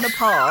torn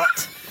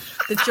apart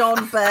the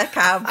John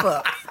Bercow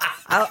book.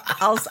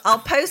 I'll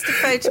post a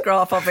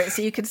photograph of it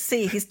so you can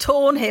see he's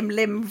torn him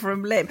limb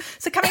from limb.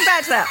 So coming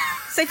back to that,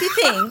 so if you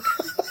think,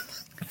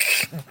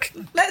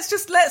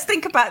 let's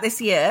think about this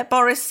year.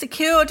 Boris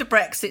secured a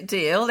Brexit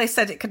deal. They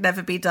said it could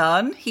never be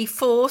done. He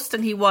forced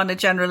and he won a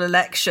general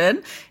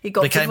election. He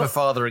became a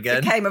father,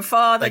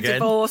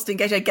 divorced,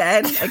 engaged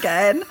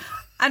again.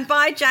 And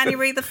by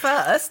January the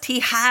 1st, he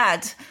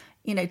had,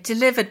 you know,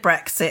 delivered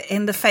Brexit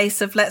in the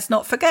face of, let's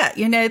not forget,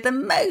 you know, the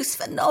most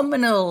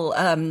phenomenal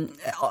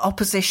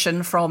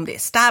opposition from the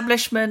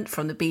establishment,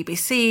 from the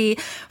BBC,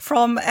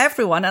 from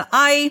everyone. And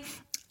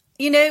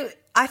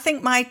I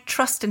think my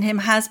trust in him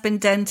has been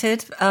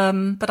dented,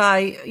 but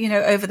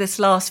over this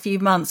last few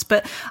months.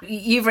 But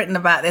you've written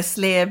about this,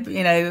 Leah,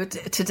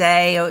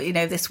 today or,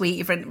 this week,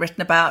 you've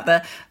written about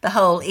the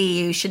whole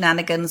EU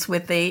shenanigans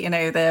with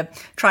the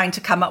trying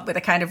to come up with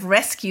a kind of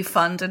rescue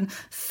fund. And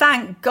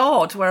thank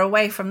God we're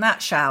away from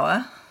that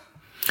shower.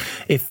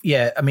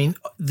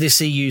 This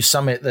EU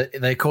summit,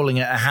 they're calling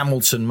it a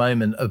Hamilton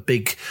moment, a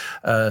big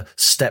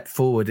step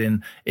forward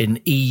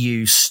in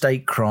EU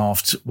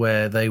statecraft,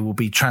 where they will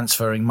be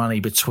transferring money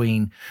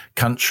between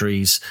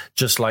countries,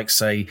 just like,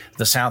 say,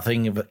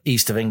 the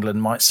east of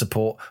England might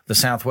support the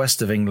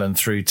southwest of England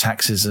through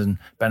taxes and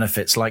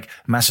benefits, like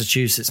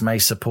Massachusetts may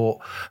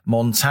support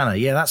Montana.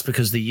 Yeah, that's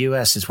because the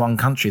US is one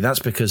country. That's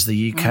because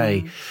the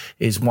UK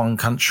is one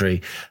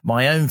country.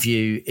 My own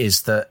view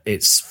is that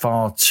it's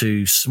far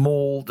too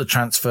small, the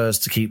transfers,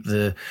 to keep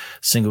the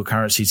single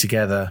currency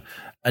together.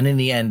 And in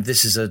the end,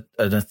 this is an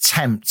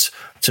attempt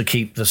to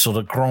keep the sort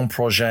of grand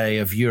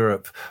projet of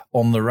Europe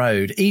on the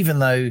road, even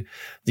though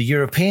the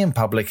European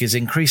public is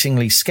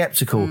increasingly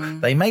skeptical.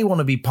 They may want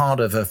to be part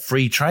of a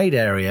free trade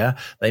area.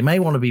 They may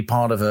want to be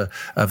part of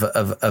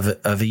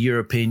a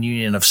European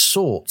Union of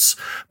sorts,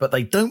 but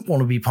they don't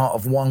want to be part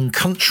of one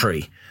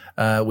country.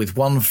 With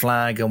one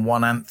flag and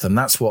one anthem.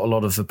 That's what a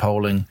lot of the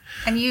polling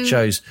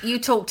shows. You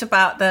talked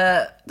about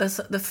the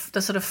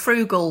sort of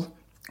frugal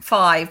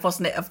five,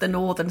 wasn't it, of the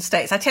northern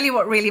states? I tell you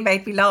what really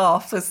made me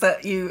laugh was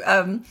that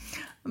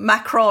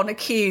Macron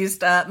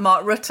accused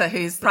Mark Rutte,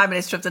 who's Prime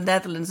Minister of the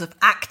Netherlands, of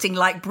acting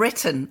like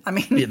Britain. I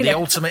mean, the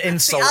ultimate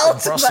insult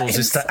in Brussels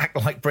is to act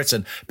like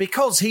Britain,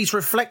 because he's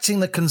reflecting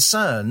the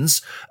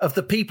concerns of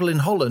the people in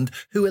Holland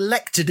who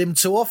elected him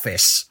to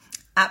office.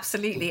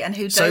 Absolutely.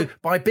 And So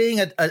by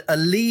being a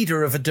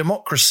leader of a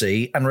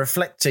democracy and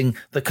reflecting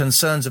the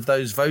concerns of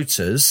those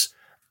voters,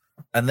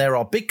 and there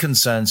are big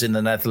concerns in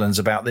the Netherlands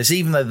about this,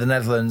 even though the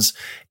Netherlands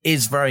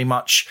is very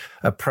much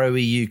a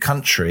pro-EU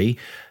country,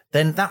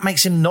 then that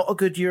makes him not a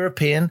good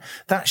European.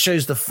 That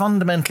shows the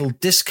fundamental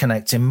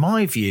disconnect, in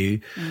my view,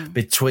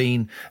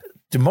 between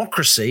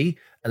democracy,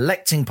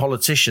 electing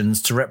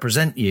politicians to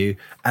represent you,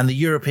 and the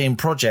European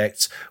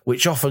project,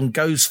 which often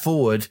goes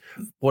forward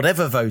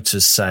whatever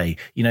voters say.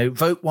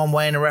 Vote one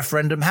way in a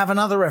referendum, have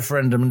another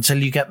referendum until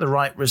you get the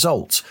right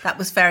result. That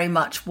was very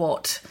much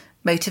what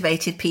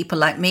motivated people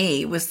like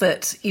me, was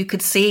that you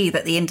could see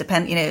that the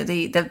independent,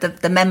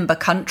 the member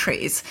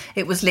countries,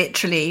 it was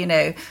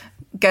literally,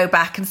 go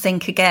back and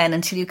think again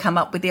until you come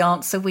up with the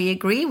answer we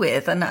agree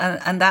with. And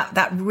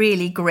that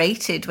really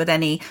grated with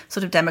any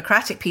sort of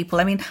democratic people.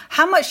 I mean,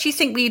 how much do you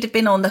think we'd have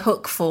been on the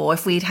hook for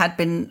if we'd had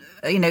been,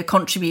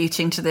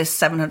 contributing to this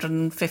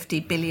 750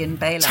 billion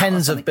bailout?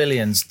 Tens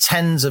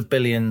of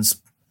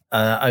billions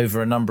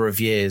over a number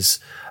of years.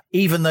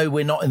 Even though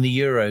we're not in the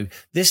euro,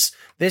 this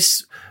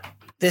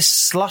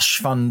slush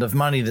fund of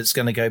money that's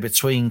going to go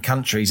between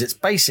countries, it's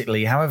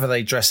basically, however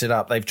they dress it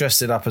up, they've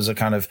dressed it up as a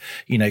kind of,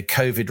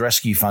 COVID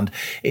rescue fund.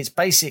 It's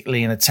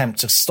basically an attempt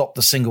to stop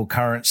the single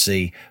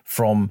currency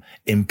from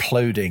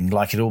imploding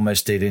like it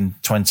almost did in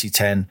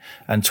 2010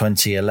 and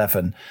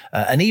 2011.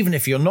 And even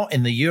if you're not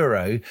in the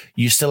euro,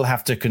 you still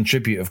have to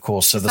contribute, of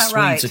course. So the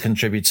Swedes are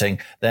contributing.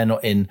 They're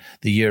not in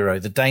the euro.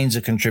 The Danes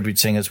are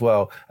contributing as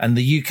well. And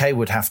the UK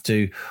would have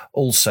to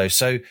also.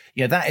 So,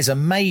 that is a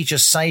major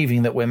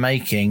saving that we're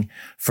making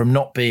from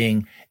not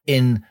being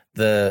in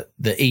the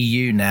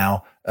EU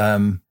now.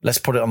 Let's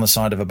put it on the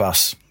side of a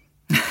bus.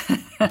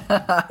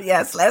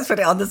 Yes, let's put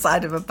it on the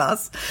side of a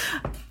bus.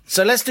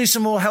 So let's do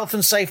some more health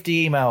and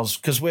safety emails,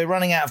 because we're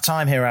running out of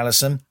time here,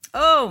 Alison.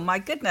 Oh, my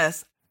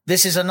goodness.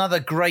 This is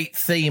another great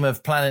theme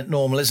of Planet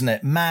Normal, isn't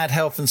it? Mad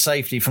health and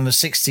safety from the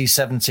 60s,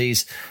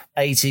 70s,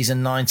 80s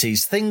and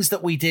 90s. Things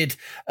that we did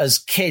as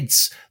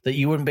kids that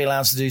you wouldn't be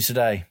allowed to do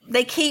today.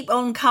 They keep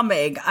on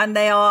coming, and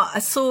they are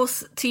a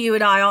source to you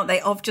and I, aren't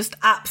they, of just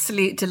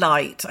absolute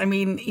delight. I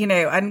mean,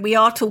 and we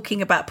are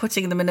talking about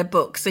putting them in a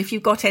book. So if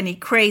you've got any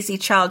crazy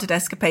childhood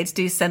escapades,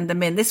 do send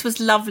them in. This was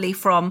lovely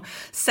from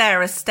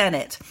Sarah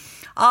Stennett.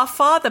 Our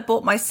father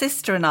bought my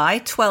sister and I,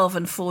 12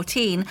 and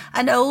 14,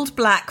 an old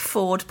black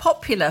Ford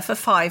Popular for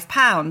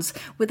 £5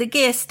 with a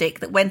gear stick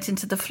that went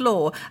into the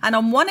floor, and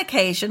on one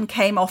occasion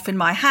came off in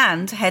my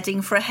hand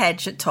heading for a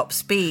hedge at top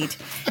speed.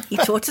 He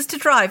taught us to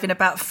drive in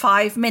about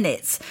 5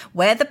 minutes,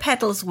 where the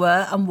pedals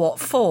were and what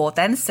for,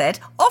 then said,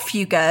 "Off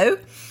you go."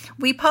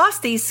 We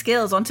passed these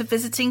skills on to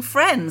visiting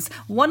friends,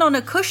 one on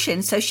a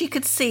cushion so she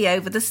could see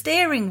over the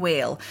steering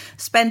wheel.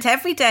 Spent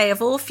every day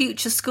of all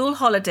future school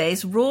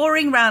holidays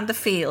roaring round the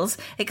fields,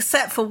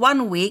 except for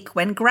 1 week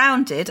when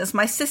grounded as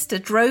my sister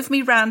drove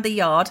me round the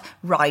yard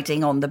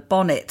riding on the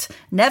bonnet.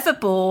 Never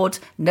bored,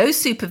 no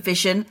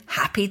supervision,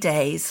 happy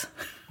days.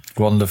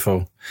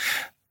 Wonderful.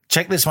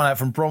 Check this one out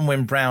from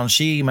Bronwyn Brown.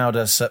 She emailed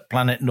us at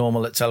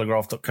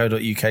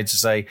planetnormal@telegraph.co.uk to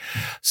say,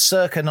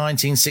 circa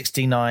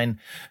 1969,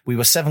 we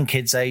were 7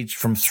 kids aged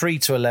from 3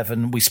 to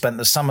 11. We spent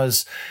the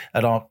summers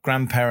at our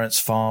grandparents'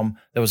 farm.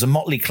 There was a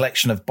motley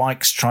collection of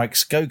bikes,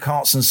 trikes,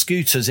 go-karts and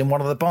scooters in one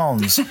of the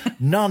barns,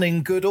 none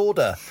in good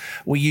order.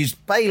 We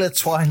used baler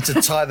twine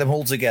to tie them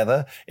all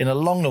together in a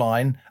long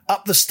line,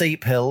 up the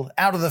steep hill,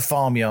 out of the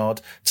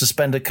farmyard, to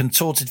spend a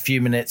contorted few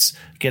minutes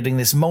getting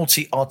this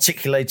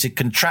multi-articulated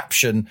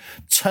contraption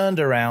turned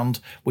around.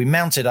 We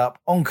mounted up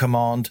on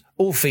command,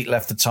 all feet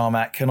left the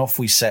tarmac, and off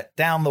we set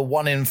down the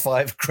 1 in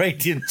 5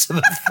 gradient to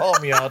the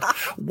farmyard,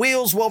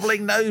 wheels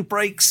wobbling, no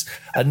brakes,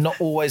 and not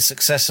always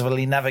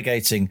successfully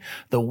navigating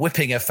the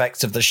whipping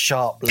effect of the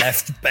sharp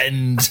left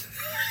bend.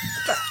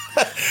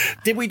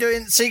 Did we do it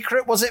in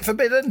secret? Was it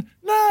forbidden?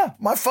 No,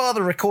 my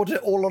father recorded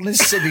it all on his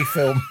cine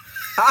film.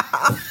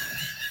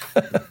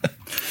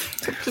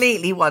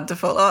 Completely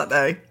wonderful, aren't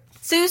they?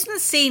 Susan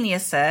Senior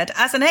said,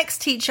 as an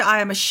ex-teacher, I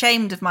am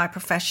ashamed of my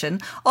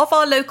profession. Of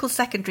our local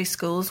secondary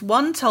schools,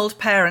 one told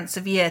parents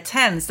of year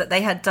 10s that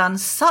they had done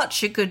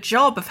such a good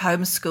job of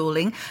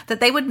homeschooling that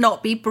they would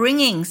not be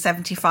bringing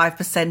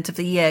 75% of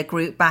the year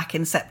group back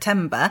in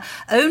September,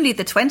 only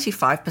the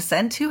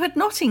 25% who had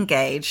not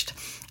engaged.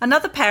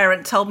 Another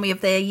parent told me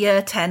of their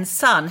year 10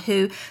 son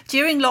who,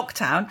 during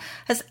lockdown,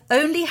 has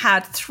only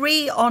had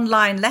 3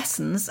 online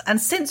lessons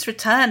and since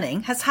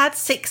returning has had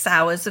 6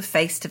 hours of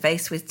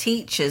face-to-face with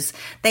teachers.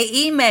 They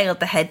emailed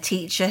the head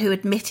teacher who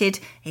admitted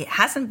it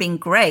hasn't been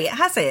great,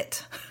 has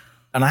it?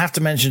 And I have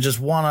to mention just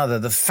one other,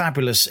 the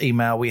fabulous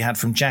email we had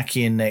from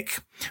Jackie and Nick,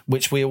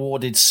 which we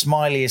awarded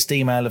Smiliest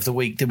Email of the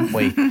Week, didn't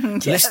we?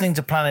 Yes. Listening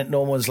to Planet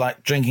Normal is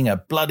like drinking a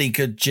bloody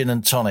good gin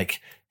and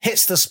tonic.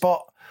 Hits the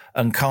spot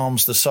and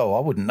calms the soul.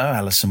 I wouldn't know,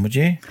 Alison, would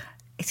you?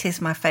 It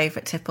is my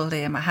favourite tipple,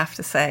 Liam, I have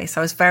to say.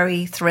 So I was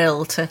very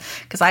thrilled to,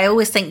 because I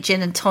always think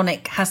gin and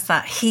tonic has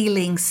that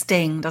healing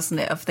sting, doesn't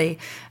it, of the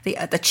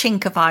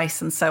chink of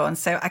ice and so on.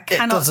 So I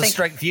cannot It does the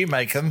strength you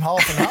make them,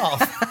 half and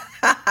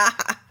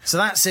half. So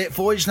that's it,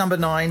 voyage number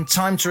 9.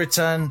 Time to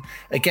return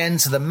again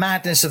to the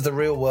madness of the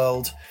real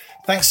world.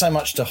 Thanks so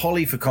much to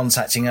Holly for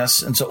contacting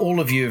us and to all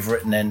of you who've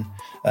written in.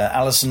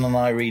 Alison and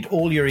I read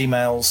all your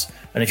emails.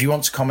 And if you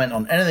want to comment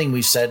on anything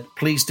we've said,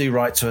 please do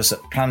write to us at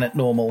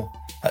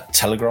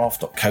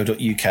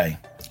planetnormal@telegraph.co.uk.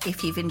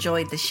 If you've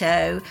enjoyed the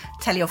show,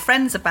 tell your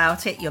friends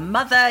about it, your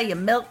mother, your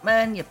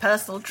milkman, your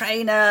personal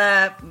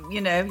trainer,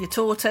 your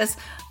tortoise.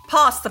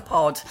 Pass the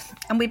pod.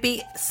 And we'd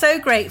be so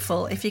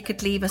grateful if you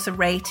could leave us a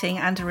rating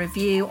and a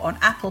review on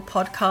Apple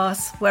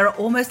Podcasts. We're at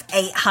almost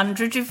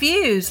 800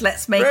 reviews.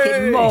 Let's make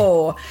it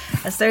more,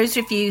 as those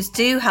reviews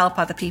do help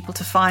other people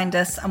to find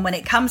us. And when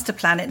it comes to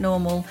Planet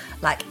Normal,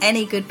 like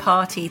any good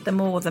party, the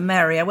more the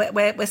merrier.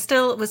 We're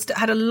still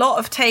had a lot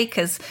of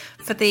takers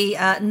for the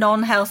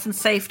non-health and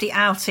safety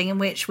outing in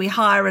which we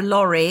hire a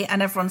lorry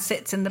and everyone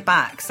sits in the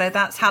back. So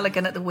that's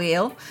Halligan at the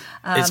wheel.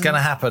 It's going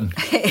to happen.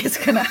 It is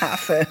going to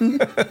happen.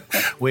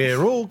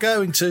 We're all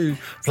going to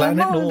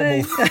Planet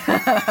Normal.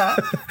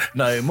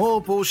 No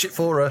more bullshit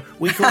for a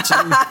week or 2.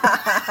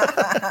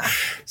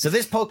 So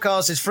this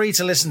podcast is free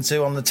to listen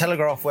to on the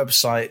Telegraph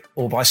website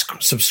or by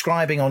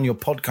subscribing on your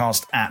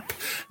podcast app.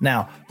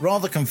 Now,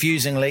 rather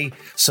confusingly,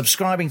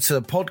 subscribing to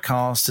the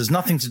podcast has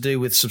nothing to do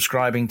with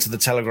subscribing to the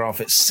Telegraph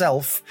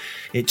itself.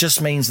 It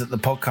just means that the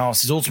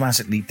podcast is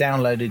automatically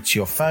downloaded to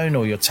your phone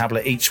or your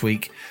tablet each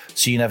week,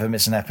 so you never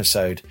miss an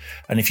episode.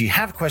 And if you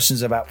have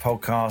questions about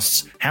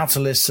podcasts, how to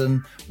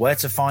listen, where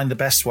to find the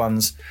best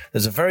ones,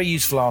 there's a very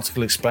useful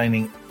article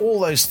explaining all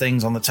those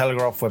things on the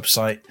Telegraph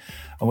website,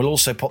 and we'll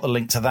also put the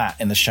link to that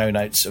in the show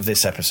notes of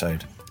this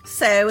episode.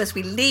 So as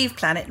we leave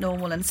Planet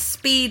Normal and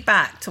speed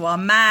back to our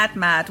mad,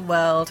 mad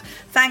world,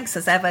 thanks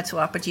as ever to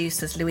our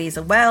producers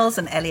Louisa Wells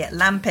and Elliot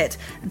Lampett,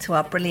 and to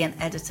our brilliant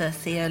editor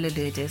Theo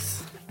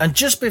Luludis. And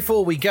just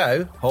before we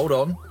go, hold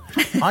on,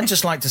 I'd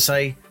just like to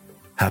say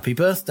happy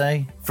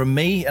birthday from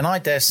me, and I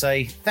dare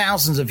say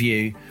thousands of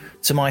you,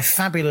 to my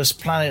fabulous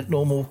Planet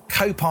Normal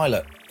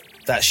co-pilot.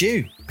 That's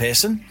you,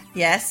 Pearson.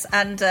 Yes,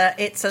 and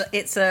it's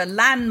a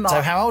landmark.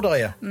 So how old are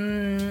you?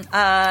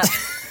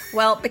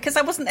 Well, because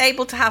I wasn't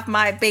able to have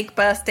my big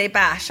birthday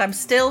bash, I'm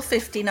still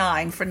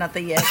 59 for another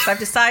year. So I've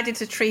decided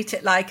to treat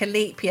it like a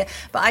leap year.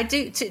 But I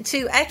do,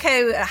 to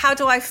echo, how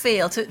do I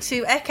feel?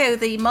 To echo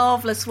the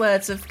marvellous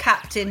words of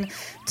Captain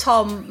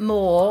Tom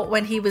Moore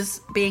when he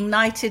was being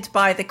knighted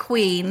by the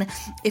Queen,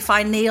 if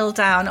I kneel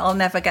down, I'll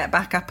never get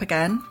back up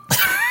again.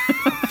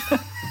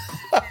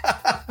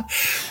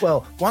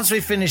 Well, once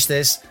we finish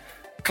this,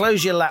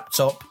 close your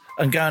laptop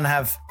and go and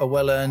have a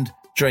well-earned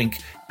drink.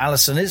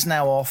 Alison is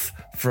now off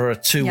for a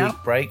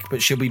 2-week break, but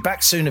she'll be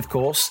back soon, of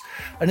course.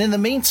 And in the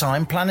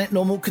meantime, Planet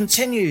Normal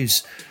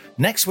continues.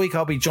 Next week,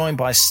 I'll be joined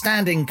by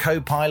standing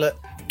co-pilot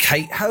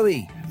Kate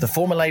Hoey, the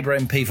former Labour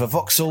MP for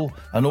Vauxhall,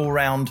 an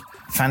all-round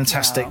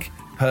fantastic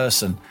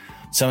person.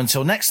 So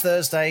until next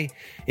Thursday,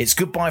 it's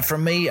goodbye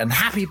from me and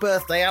happy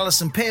birthday,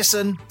 Alison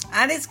Pearson.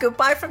 And it's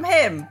goodbye from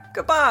him.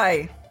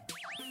 Goodbye.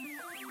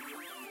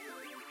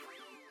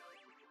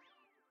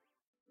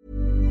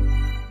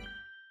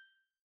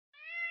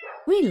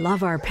 We We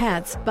love our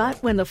pets,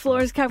 but when the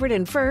floor's covered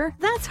in fur,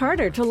 that's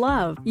harder to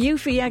love.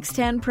 Eufy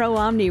X10 Pro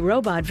Omni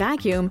Robot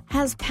Vacuum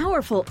has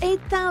powerful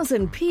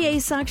 8,000 PA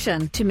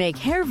suction to make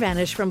hair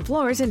vanish from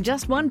floors in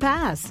just one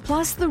pass.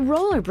 Plus, the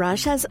roller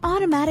brush has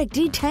automatic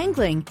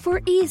detangling for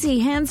easy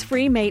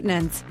hands-free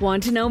maintenance.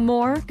 Want to know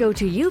more? Go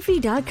to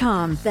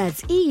eufy.com,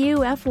 that's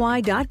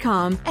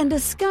EUFY.com, and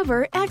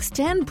discover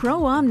X10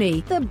 Pro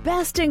Omni, the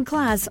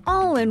best-in-class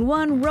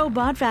all-in-one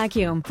robot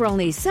vacuum for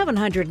only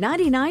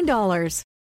 $799.